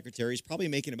female secretary is probably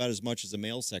making about as much as a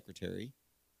male secretary,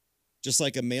 just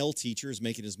like a male teacher is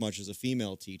making as much as a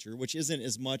female teacher, which isn't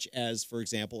as much as, for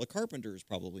example, a carpenter is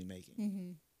probably making.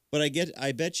 Mm-hmm. But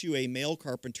I bet you a male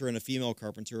carpenter and a female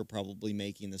carpenter are probably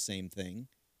making the same thing.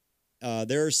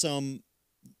 There are some,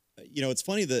 it's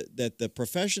funny that the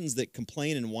professions that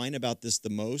complain and whine about this the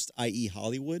most, i.e.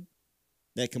 Hollywood,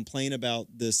 that complain about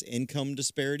this income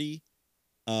disparity,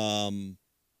 and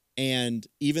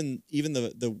even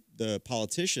the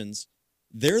politicians,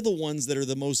 they're the ones that are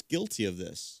the most guilty of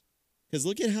this. Because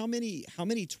look at how many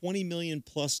 $20 million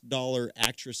plus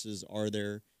actresses are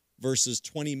there versus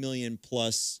 20 million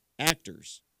plus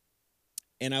actors.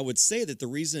 And I would say that the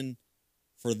reason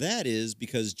for that is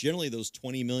because generally those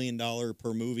 $20 million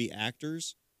per movie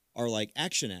actors are like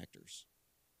action actors.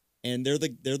 And they're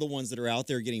the ones that are out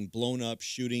there getting blown up,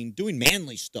 shooting, doing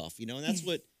manly stuff, and that's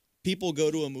what people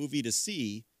go to a movie to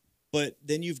see. But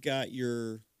then you've got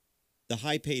the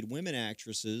high-paid women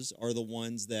actresses are the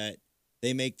ones that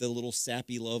they make the little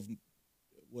sappy love.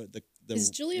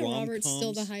 Is Julia Roberts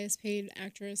still the highest paid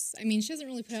actress? I mean, she hasn't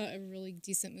really put out a really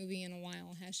decent movie in a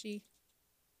while, has she?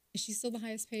 Is she still the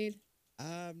highest paid?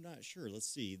 I'm not sure. Let's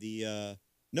see.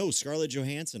 No, Scarlett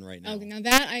Johansson right now. Okay, now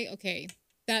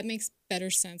that makes better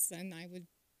sense than I would.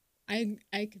 I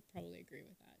could probably agree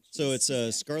with that. So it's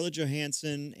Scarlett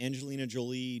Johansson, Angelina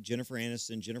Jolie, Jennifer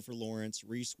Aniston, Jennifer Lawrence,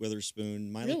 Reese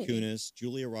Witherspoon, Mila Kunis,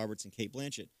 Julia Roberts, and Cate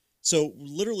Blanchett. So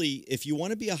literally, if you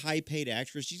want to be a high-paid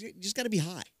actress, you just got to be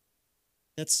hot.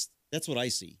 That's what I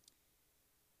see.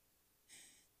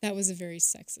 That was a very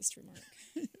sexist remark.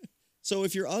 So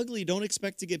if you're ugly, don't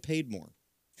expect to get paid more.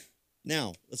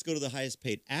 Now, let's go to the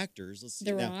highest-paid actors. Let's see.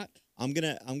 The Rock. I'm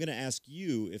gonna ask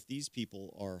you if these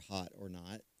people are hot or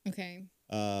not. Okay.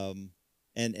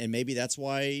 And maybe that's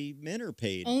why men are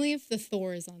paid. Only if the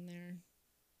Thor is on there.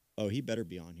 Oh, he better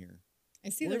be on here. I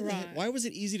see The Rock. Why was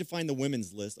it easy to find the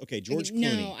women's list? Okay, George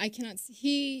Clooney. No, I cannot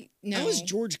see. How is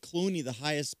George Clooney the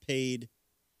highest paid?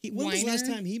 When was the last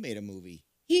time he made a movie?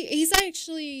 He's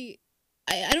actually,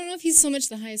 I don't know if he's so much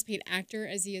the highest paid actor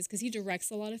as he is, because he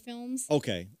directs a lot of films.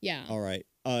 Okay. Yeah. All right.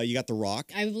 You got The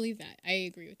Rock. I believe that. I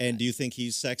agree with that. And do you think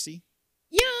he's sexy?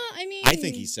 Yeah, I mean. I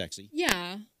think he's sexy.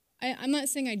 Yeah. I'm not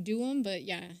saying I do him, but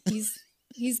yeah,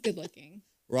 he's good looking.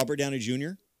 Robert Downey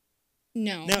Jr.?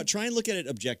 No. Now, try and look at it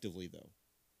objectively, though.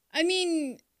 I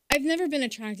mean, I've never been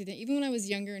attracted to him. Even when I was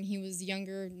younger and he was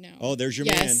younger, no. Oh, there's your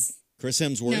man. Chris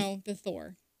Hemsworth? No, the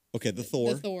Thor. Okay, the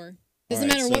Thor. The Thor. Doesn't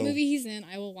matter what movie he's in,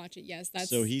 I will watch it. Yes, that's.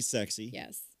 So he's sexy.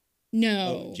 Yes.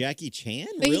 No. Oh, Jackie Chan?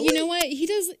 But really? You know what? He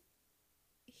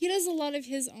does a lot of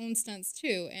his own stunts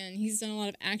too, and he's done a lot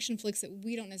of action flicks that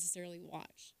we don't necessarily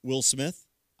watch. Will Smith?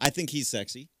 I think he's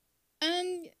sexy.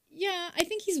 Yeah, I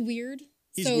think he's weird.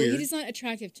 He's weird. He's not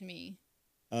attractive to me.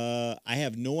 I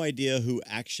have no idea who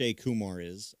Akshay Kumar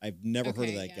is. I've never heard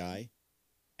of that guy.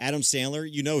 Adam Sandler,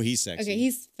 he's sexy. Okay,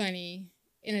 he's funny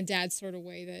in a dad sort of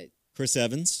way that. Chris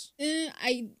Evans?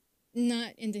 I'm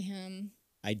not into him.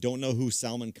 I don't know who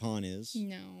Salman Khan is.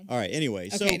 No. All right, anyway.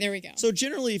 Okay, there we go. So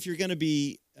generally, if you're going to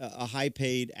be a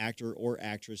high-paid actor or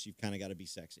actress, you've kind of got to be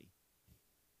sexy.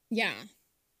 Yeah.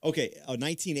 Okay,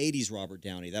 1980s Robert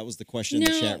Downey. That was the question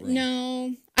in the chat room.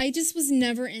 No, I just was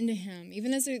never into him,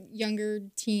 even as a younger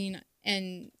teen.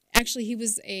 And actually, he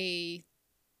was a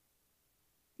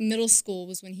middle school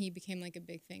was when he became like a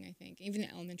big thing, I think, even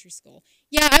elementary school.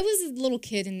 Yeah, I was a little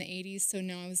kid in the 80s, so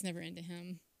no, I was never into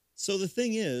him. So the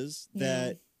thing is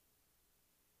that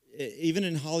even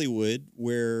in Hollywood,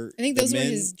 where I think those were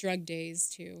his drug days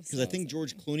too. Because I think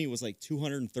George Clooney was like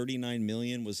 239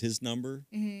 million was his number,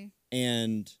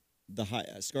 and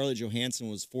Scarlett Johansson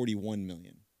was 41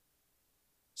 million.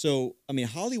 So I mean,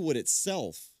 Hollywood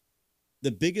itself,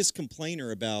 the biggest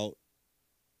complainer about.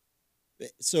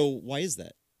 So why is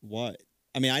that? Why?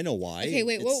 I mean, I know why. Okay,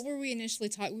 wait. What were we initially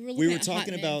talking? We were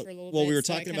talking about. Well, we were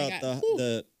talking about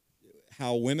the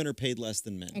how women are paid less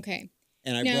than men. Okay.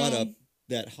 And I brought up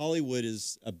that Hollywood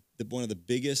is one of the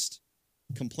biggest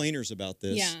complainers about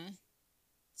this. Yeah.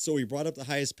 So we brought up the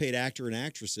highest paid actor and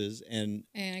actresses, and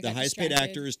the highest paid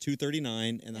actor is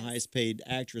 239, and the highest paid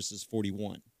actress is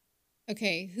 41.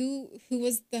 Okay, who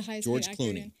was the highest George paid actor?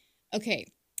 Clooney. Okay.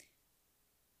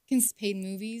 Paid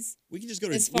movies. We can just go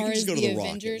to as far as the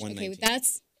Avengers. Rock. Okay,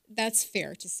 that's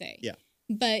fair to say. Yeah.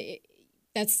 But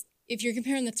that's if you're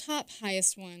comparing the top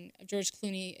highest one of George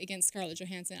Clooney against Scarlett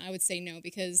Johansson, I would say no,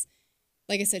 because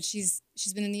like I said, she's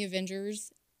been in the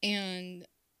Avengers, and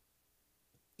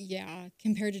yeah,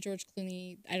 compared to George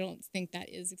Clooney, I don't think that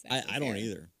is exactly I don't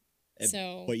either.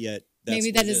 So but yet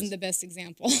maybe that isn't the best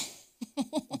example.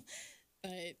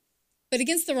 But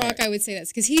against The Rock, I would say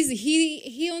that's because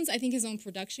he owns, I think, his own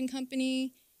production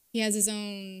company. He has his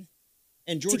own.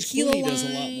 And George Clooney does a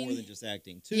lot more than just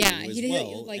acting too. Yeah, as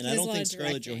well. And I don't think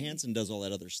Scarlett Johansson does all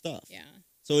that other stuff. Yeah.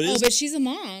 So it is. Oh, but she's a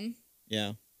mom.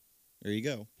 Yeah. There you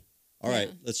go. All right,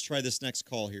 let's try this next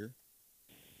call here.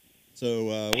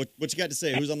 So what you got to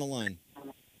say? Who's on the line?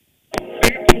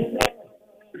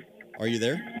 Are you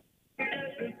there?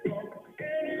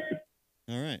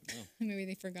 All right. Well, maybe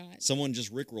they forgot. Someone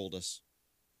just rickrolled us.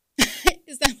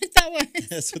 Is that what that was?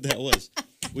 That's what that was.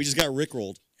 We just got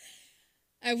rickrolled.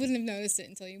 I wouldn't have noticed it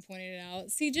until you pointed it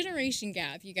out. See, generation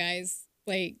gap, you guys.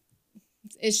 Like,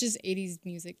 it's just 80s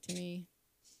music to me.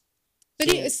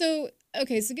 But so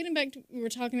getting back to, we were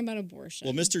talking about abortion.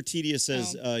 Well, Mr. Tedious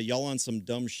says, y'all on some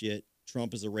dumb shit.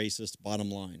 Trump is a racist, bottom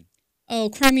line. Oh,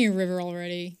 cry me a river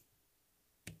already.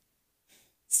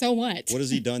 So what? What has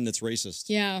he done that's racist?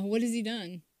 Yeah, what has he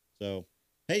done? So,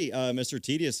 hey, Mr.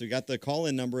 Tedious, we got the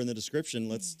call-in number in the description.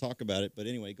 Let's talk about it. But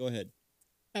anyway, go ahead.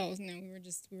 Oh, no, we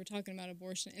were talking about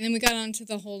abortion. And then we got onto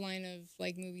the whole line of,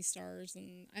 like, movie stars.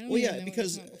 And I don't even know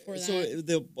because what before that. So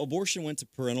the abortion went to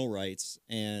parental rights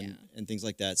and things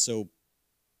like that. So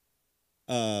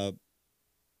I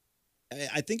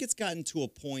think it's gotten to a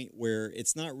point where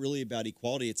it's not really about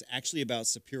equality. It's actually about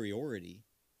superiority.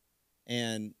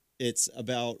 And it's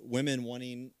about women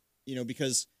wanting,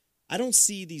 because I don't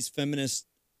see these feminists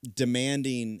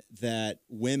demanding that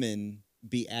women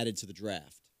be added to the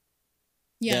draft.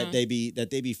 Yeah. That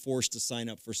they be forced to sign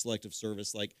up for selective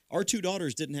service. Like, our two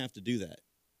daughters didn't have to do that,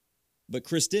 but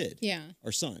Chris did. Yeah.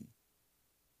 Our son.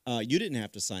 You didn't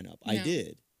have to sign up. No. I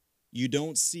did. You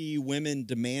don't see women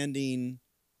demanding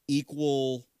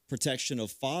equal protection of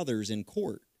fathers in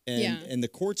court. And the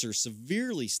courts are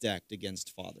severely stacked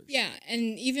against fathers. Yeah,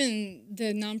 and even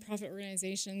the nonprofit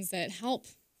organizations that help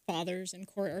fathers in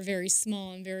court are very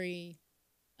small and very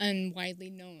unwidely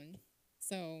known.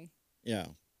 So yeah.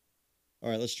 All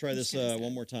right, let's try this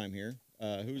one more time here.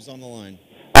 Who's on the line?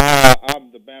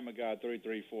 I'm the Bama guy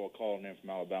 334 calling in from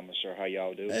Alabama, sir. How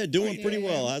y'all doing? Hey, doing pretty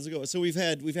well. How's it going? So we've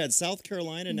had South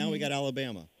Carolina, now we got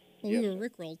Alabama. Well, we were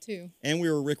rickrolled too. And we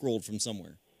were rickrolled from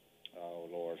somewhere. Oh,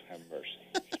 Lord, have mercy.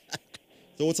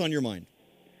 So what's on your mind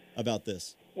about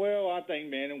this? Well, I think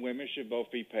men and women should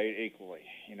both be paid equally.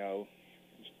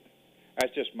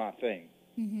 That's just my thing.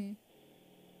 Mm-hmm.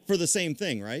 For the same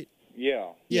thing, right?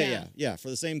 Yeah. Yeah. For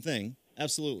the same thing,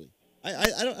 absolutely.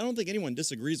 I don't think anyone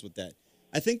disagrees with that.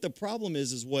 I think the problem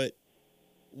is what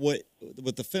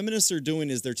the feminists are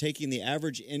doing is they're taking the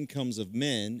average incomes of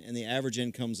men and the average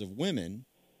incomes of women,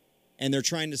 and they're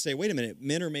trying to say, wait a minute,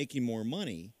 men are making more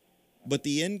money. But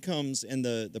the incomes and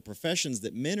the professions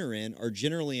that men are in are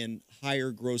generally in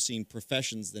higher grossing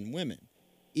professions than women.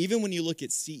 Even when you look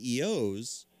at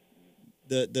CEOs,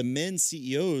 the men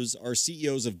CEOs are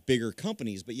CEOs of bigger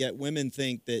companies, but yet women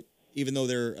think that even though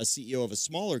they're a CEO of a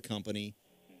smaller company,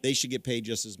 they should get paid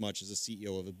just as much as a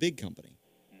CEO of a big company.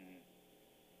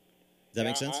 Does that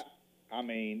make sense? I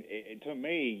mean, to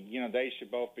me, they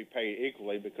should both be paid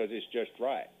equally because it's just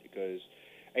right. Because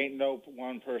ain't no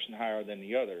one person higher than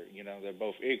the other. They're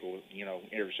both equal,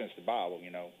 ever since the Bible,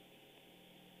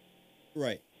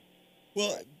 Right.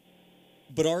 Well,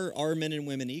 But are men and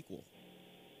women equal?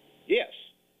 Yes,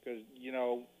 because,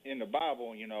 in the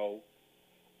Bible,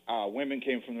 women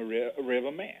came from the rib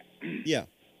of man. Yeah.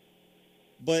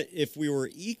 But if we were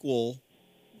equal,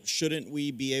 shouldn't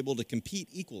we be able to compete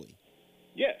equally?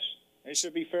 Yes. It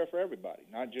should be fair for everybody,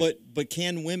 not just... But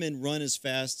can women run as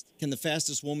fast? Can the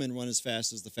fastest woman run as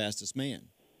fast as the fastest man?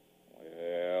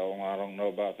 Well, I don't know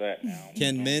about that now.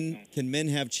 Can men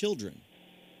have children?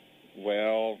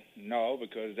 Well, no,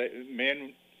 because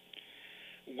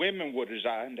women were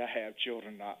designed to have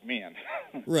children, not men.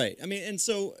 Right. I mean, and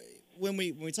so when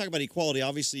we talk about equality,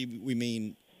 obviously we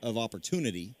mean of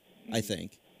opportunity, I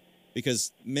think,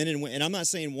 because men and women, and I'm not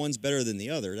saying one's better than the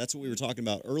other. That's what we were talking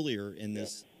about earlier in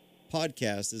this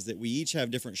podcast, is that we each have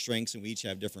different strengths and we each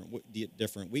have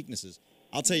different weaknesses.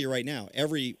 I'll tell you right now,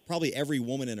 probably every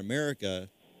woman in America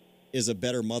is a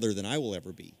better mother than I will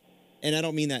ever be. And I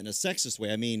don't mean that in a sexist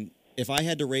way. I mean, if I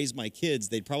had to raise my kids,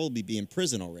 they'd probably be in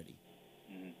prison already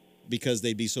because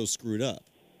they'd be so screwed up.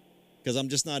 Because I'm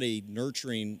just not a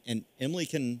nurturing, and Emily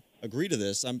can agree to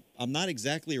this, I'm not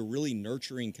exactly a really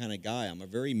nurturing kind of guy. I'm a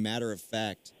very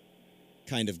matter-of-fact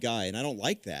kind of guy, and I don't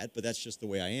like that, but that's just the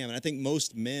way I am. And I think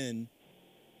most men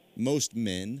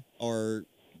are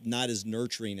not as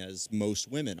nurturing as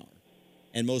most women are.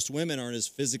 And most women aren't as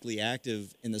physically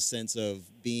active in the sense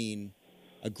of being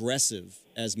aggressive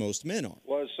as most men are.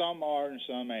 Well, some are and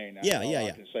some ain't. That's all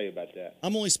I can say about that.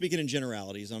 I'm only speaking in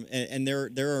generalities. And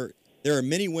there are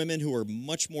many women who are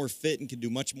much more fit and can do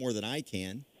much more than I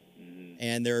can. Mm-hmm.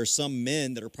 And there are some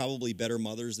men that are probably better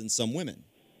mothers than some women.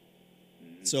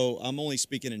 Mm-hmm. So I'm only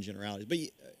speaking in generalities. But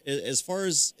as far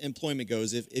as employment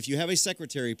goes, if you have a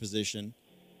secretary position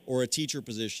or a teacher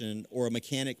position or a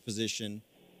mechanic position,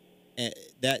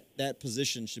 that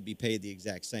position should be paid the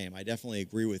exact same. I definitely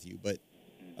agree with you. But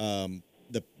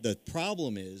the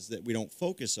problem is that we don't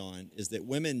focus on is that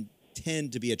women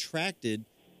tend to be attracted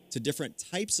to different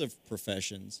types of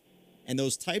professions, and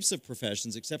those types of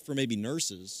professions, except for maybe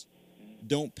nurses,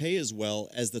 don't pay as well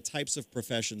as the types of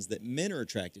professions that men are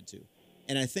attracted to.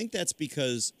 And I think that's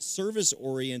because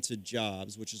service-oriented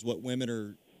jobs, which is what women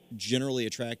are generally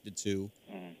attracted to,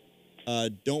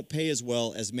 don't pay as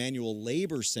well as manual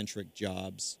labor-centric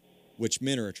jobs, which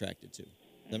men are attracted to.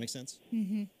 Does that make sense?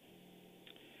 Mm-hmm.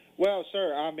 Well,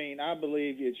 sir, I mean, I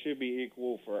believe it should be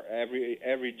equal for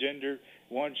every gender.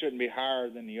 One shouldn't be higher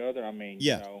than the other. I mean,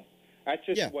 that's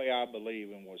just the way I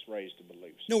believe and was raised to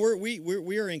believe. So. No,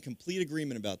 we are in complete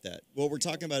agreement about that. What we're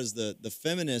talking about is the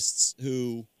feminists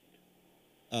who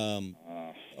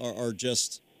are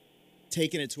just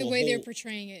taking it to the way they're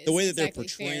portraying it. The way that they're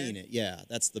portraying it,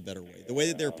 that's the better way. The way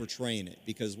that they're portraying it,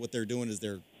 because what they're doing is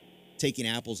they're taking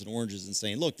apples and oranges and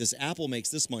saying, look, this apple makes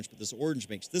this much, but this orange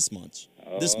makes this much.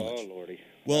 Oh, Lordy.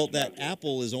 Well, that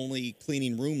apple is only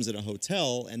cleaning rooms in a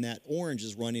hotel, and that orange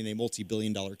is running a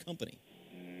multi-billion-dollar company,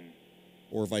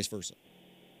 or vice versa.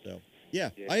 So,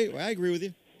 I agree with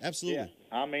you. Absolutely.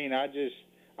 Yeah. I mean,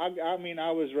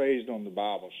 I was raised on the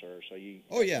Bible, sir, so you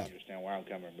understand where I'm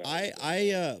coming from.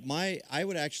 I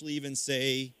would actually even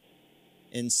say,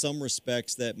 in some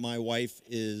respects, that my wife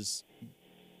is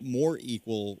more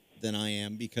equal than I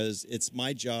am, because it's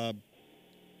my job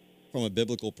from a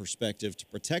biblical perspective to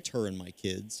protect her and my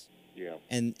kids. Yeah.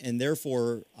 And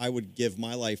therefore I would give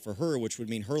my life for her, which would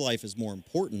mean her life is more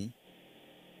important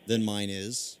than mine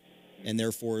is. And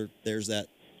therefore there's that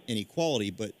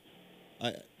inequality, but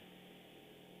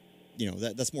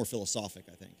that's more philosophic,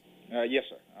 I think. Yes,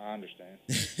 sir. I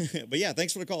understand. But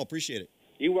thanks for the call. Appreciate it.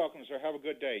 You're welcome, sir. Have a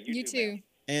good day. You too.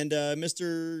 And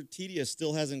Mr. Tedious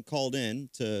still hasn't called in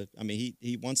to,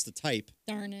 he wants to type.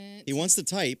 Darn it. He wants to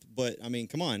type, but,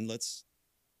 come on, let's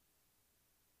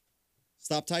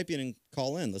stop typing and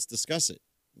call in. Let's discuss it.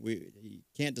 You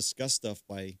can't discuss stuff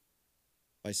by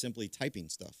simply typing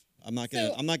stuff. I'm not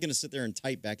gonna sit there and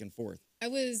type back and forth. I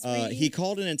was he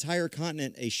called an entire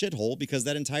continent a shithole because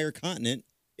that entire continent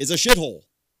is a shithole.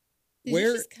 Did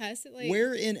you just cuss it,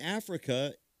 where in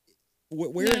Africa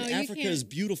is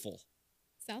beautiful?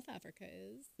 South Africa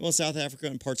is. Well, South Africa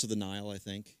and parts of the Nile, I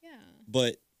think. Yeah.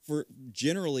 But for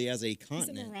generally as a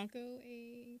continent. Isn't Morocco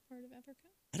a part of Africa?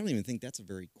 I don't even think that's a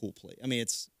very cool place. I mean,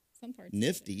 it's some parts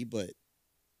nifty, but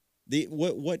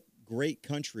what great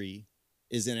country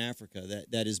is in Africa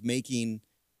that is making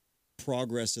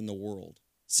progress in the world?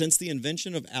 Since the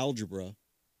invention of algebra,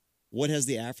 what has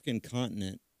the African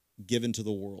continent given to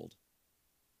the world?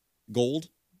 Gold?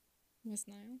 West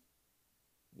Nile.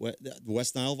 The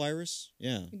West Nile virus?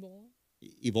 Yeah.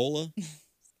 Ebola? Just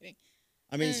kidding.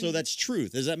 I mean, so that's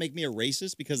truth. Does that make me a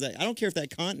racist? Because I don't care if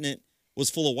that continent was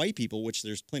full of white people, which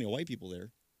there's plenty of white people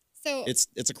there. So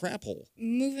it's a crap hole.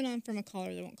 Moving on from a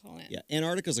caller that won't call in. Yeah,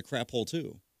 Antarctica's a crap hole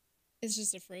too. It's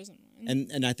just a frozen one.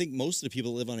 And I think most of the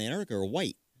people that live on Antarctica are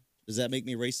white. Does that make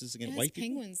me racist against white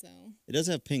people? It has penguins, though. It does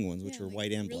have penguins, which are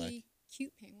white and really black.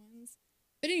 Cute penguins.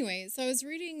 But anyway, so I was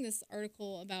reading this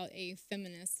article about a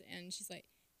feminist, and she's like,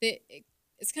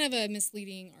 it's kind of a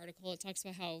misleading article. It talks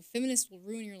about how feminists will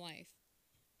ruin your life,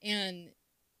 and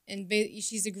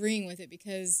she's agreeing with it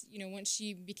because once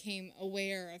she became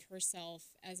aware of herself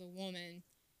as a woman,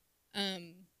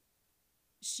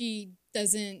 she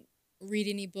doesn't read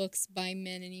any books by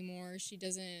men anymore. She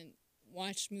doesn't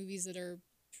watch movies that are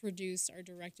produced or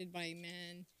directed by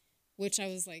men, which I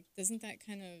was like, doesn't that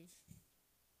kind of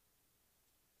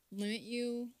limit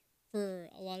you for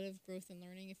a lot of growth and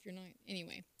learning if you're not?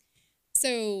 Anyway,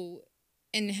 so,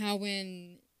 and how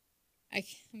when let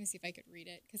me see if I could read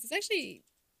it, because it's actually,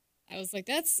 I was like,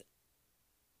 that's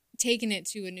taking it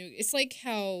to a new, it's like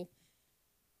how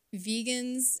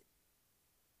vegans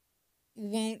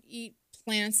won't eat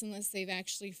plants unless they've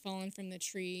actually fallen from the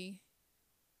tree,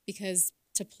 because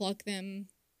to pluck them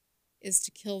is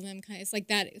to kill them. It's like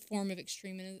that form of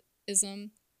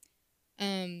extremism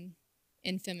in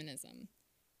feminism.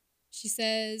 She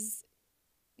says,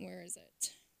 where is it?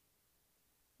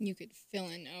 You could fill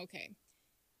in. Okay.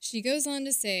 She goes on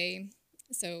to say,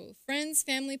 so friends,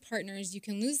 family, partners, you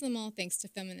can lose them all thanks to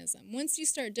feminism. Once you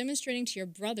start demonstrating to your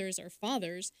brothers or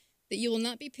fathers that you will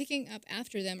not be picking up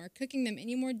after them or cooking them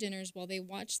any more dinners while they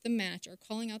watch the match, or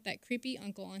calling out that creepy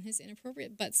uncle on his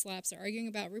inappropriate butt slaps, or arguing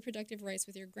about reproductive rights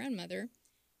with your grandmother,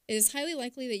 it is highly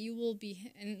likely that you will be,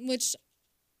 and which,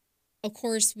 of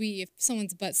course, if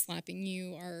someone's butt slapping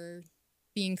you or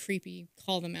being creepy,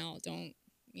 call them out. Don't,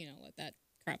 let that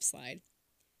crap slide.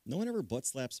 No one ever butt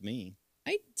slaps me.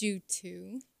 I do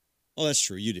too. Oh, that's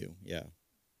true. You do. Yeah.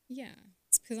 Yeah.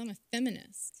 It's because I'm a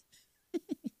feminist.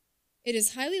 It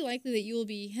is highly likely that you will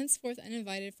be henceforth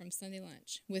uninvited from Sunday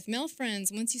lunch with male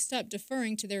friends once you stop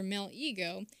deferring to their male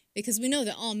ego, because we know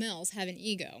that all males have an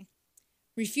ego.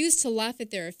 Refuse to laugh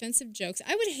at their offensive jokes.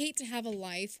 I would hate to have a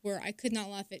life where I could not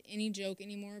laugh at any joke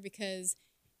anymore, because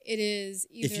it is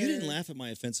either... If you didn't laugh at my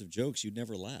offensive jokes, you'd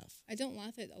never laugh. I don't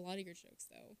laugh at a lot of your jokes,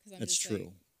 though. That's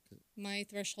true. My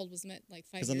threshold was met like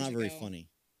 5 years Because ago. I'm not very funny.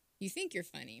 You think you're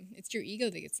funny. It's your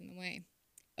ego that gets in the way.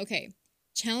 Okay.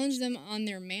 Challenge them on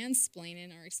their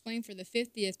mansplaining, or explain for the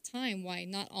 50th time why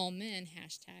not all men,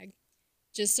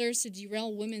 just serves to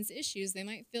derail women's issues. They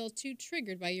might feel too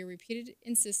triggered by your repeated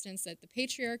insistence that the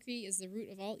patriarchy is the root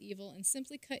of all evil and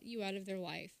simply cut you out of their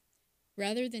life,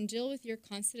 rather than deal with your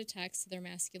constant attacks to their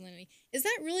masculinity. Is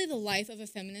that really the life of a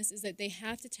feminist, is that they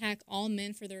have to attack all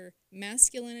men for their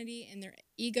masculinity and their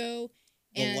ego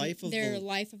and life of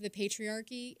the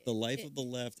patriarchy? The life of the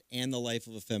left and the life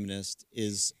of a feminist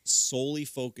is solely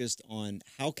focused on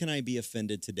how can I be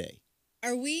offended today?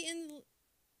 Are we in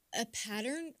a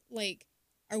pattern? Like,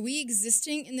 are we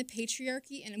existing in the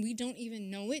patriarchy and we don't even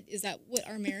know it? Is that what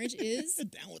our marriage is?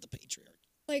 Down with the patriarchy.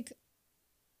 Like,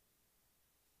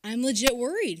 I'm legit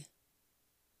worried.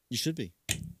 You should be.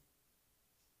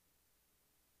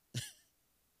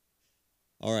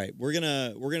 All right, we're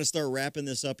gonna start wrapping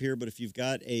this up here. But if you've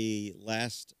got a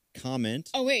last comment,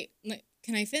 oh wait,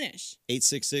 can I finish?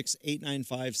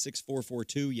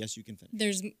 866-895-6442. Yes, you can finish.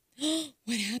 There's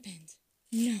what happened?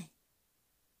 No,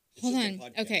 hold on.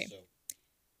 Podcast, okay. So.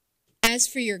 As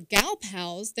for your gal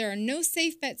pals, there are no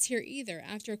safe bets here either.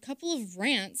 After a couple of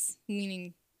rants,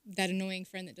 meaning that annoying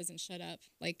friend that doesn't shut up,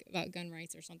 like about gun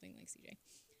rights or something like CJ,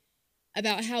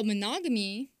 about how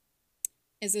monogamy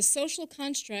is a social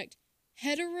construct.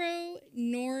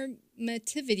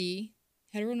 Heteronormativity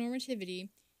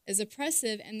is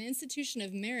oppressive, and the institution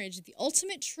of marriage, the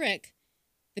ultimate trick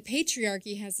the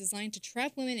patriarchy has designed to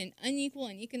trap women in unequal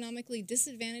and economically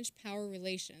disadvantaged power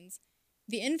relations.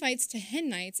 The invites to hen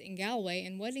nights in Galway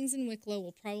and weddings in Wicklow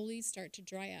will probably start to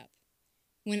dry up.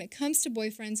 When it comes to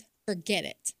boyfriends, forget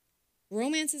it.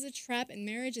 Romance is a trap and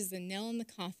marriage is the nail in the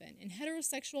coffin. In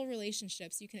heterosexual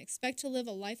relationships, you can expect to live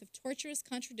a life of torturous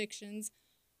contradictions,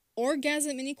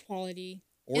 orgasm inequality.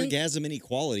 Wait a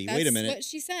minute. That's what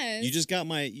she says. You just got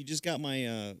my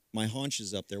my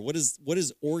haunches up there. What is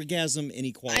orgasm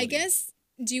inequality? I guess.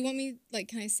 Do you want me,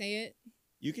 can I say it?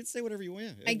 You can say whatever you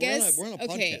want. I guess. We're on a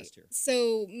podcast here.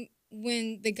 So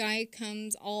when the guy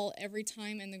comes every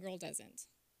time and the girl doesn't.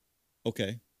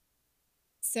 Okay.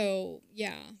 So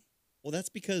yeah. Well, that's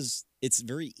because it's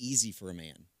very easy for a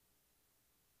man.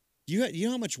 You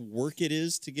know how much work it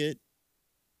is to get.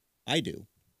 I do.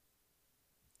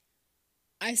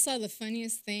 I saw the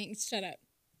funniest thing. Shut up.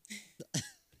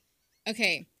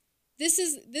 Okay, this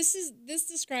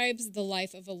describes the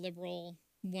life of a liberal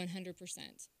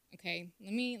 100%. Okay,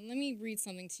 let me read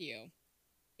something to you,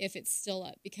 if it's still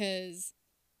up, because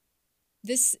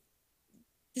this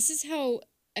is how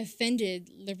offended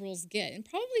liberals get, and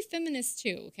probably feminists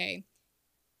too. Okay,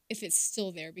 if it's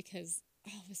still there, because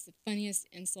it's the funniest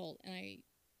insult, and I.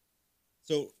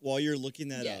 So while you're looking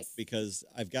that up, because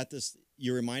I've got this,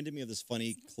 you reminded me of this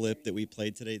funny clip that we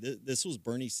played today. This was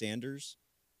Bernie Sanders.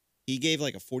 He gave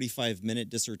like a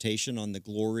 45-minute dissertation on the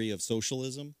glory of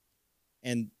socialism.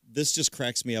 And this just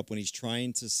cracks me up when he's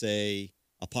trying to say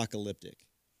apocalyptic.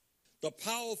 The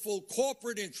powerful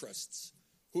corporate interests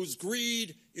whose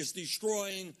greed is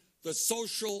destroying the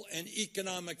social and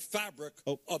economic fabric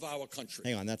of our country.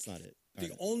 Hang on, that's not it.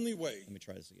 The only way Let me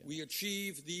try this again. we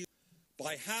achieve these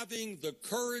by having the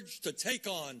courage to take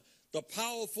on the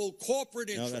powerful corporate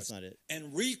interests that's not it.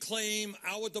 And reclaim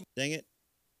our Dang it.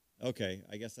 Okay,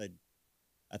 I guess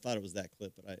I thought it was that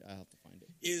clip, but I'll have to find it.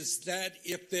 Is that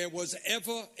if there was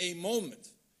ever a moment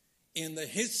in the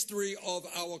history of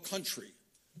our country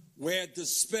where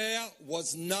despair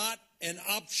was not an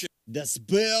option.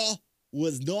 Despair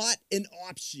was not an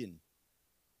option.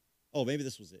 Oh, maybe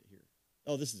this was it here.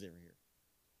 Oh, this is it right here.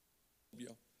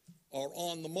 Are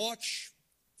on the march,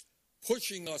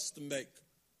 pushing us to make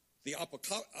the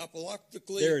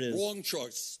apocalyptically wrong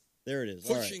choice. There it is.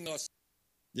 Pushing us.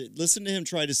 Listen to him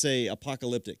try to say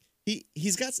apocalyptic.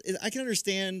 He's got. I can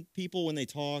understand people when they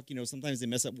talk. Sometimes they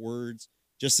mess up words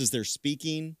just as they're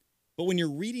speaking. But when you're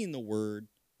reading the word,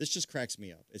 this just cracks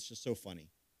me up. It's just so funny.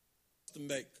 To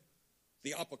make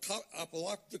the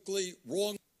apocalyptically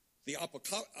wrong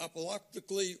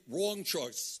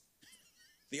choice.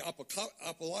 The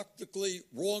apocalyptically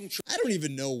wrong choice. I don't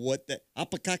even know what that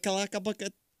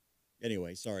apocalyptic.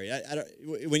 Anyway, sorry. I don't.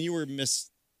 When you were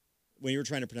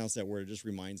trying to pronounce that word, it just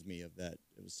reminds me of that.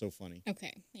 It was so funny.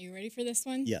 Okay, are you ready for this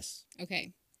one? Yes.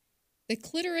 Okay. The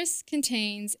clitoris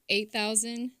contains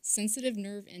 8,000 sensitive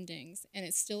nerve endings, and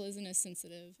it still isn't as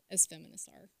sensitive as feminists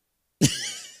are.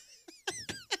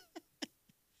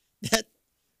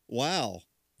 Wow.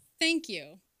 Thank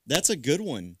you. That's a good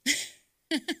one.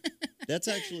 That's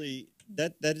actually,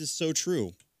 that is so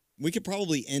true. We could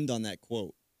probably end on that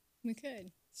quote. We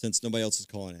could. Since nobody else is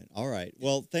calling it. All right.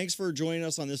 Well, thanks for joining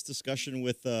us on this discussion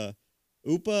with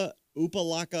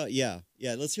Upalaka. Yeah.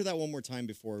 Let's hear that one more time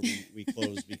before we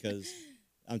close, because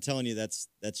I'm telling you, that's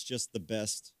just the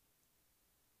best.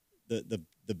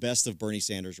 The best of Bernie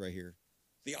Sanders right here.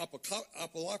 The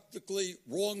apocalyptically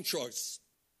wrong choice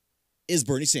is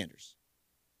Bernie Sanders.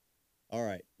 All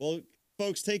right. Well,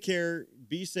 folks, take care.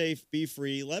 Be safe. Be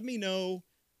free. Let me know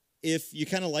if you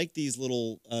kind of like these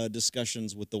little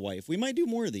discussions with the wife. We might do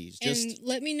more of these. And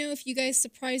let me know if you guys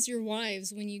surprise your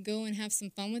wives when you go and have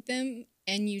some fun with them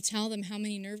and you tell them how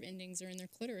many nerve endings are in their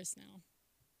clitoris now.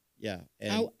 Yeah.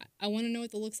 And I want to know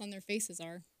what the looks on their faces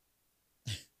are.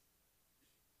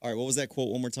 All right, what was that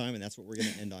quote one more time? And that's what we're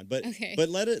going to end on. But okay. But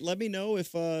let me know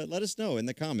if let us know in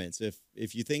the comments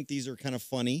if you think these are kind of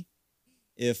funny,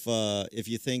 if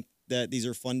you think that these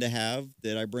are fun to have,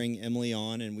 that I bring Emily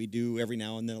on and we do every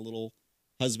now and then a little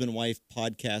husband-wife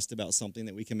podcast about something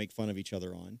that we can make fun of each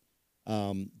other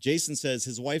on. Jason says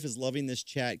his wife is loving this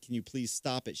chat. Can you please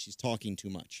stop it? She's talking too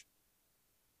much.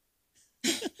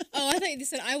 Oh, I thought you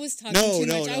said I was talking too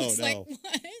much. I was like, what?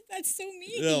 That's so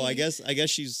mean. No, I guess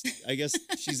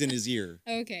she's in his ear.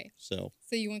 Okay. So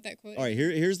you want that quote? All right,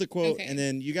 here's the quote, okay. And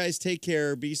then you guys take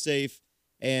care, be safe,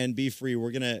 and be free.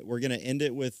 We're gonna end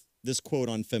it with this quote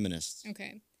on feminists.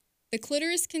 Okay. The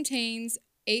clitoris contains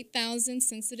 8,000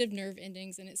 sensitive nerve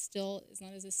endings, and it still is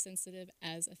not as sensitive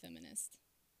as a feminist.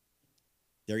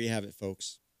 There you have it,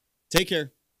 folks. Take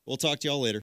care. We'll talk to y'all later.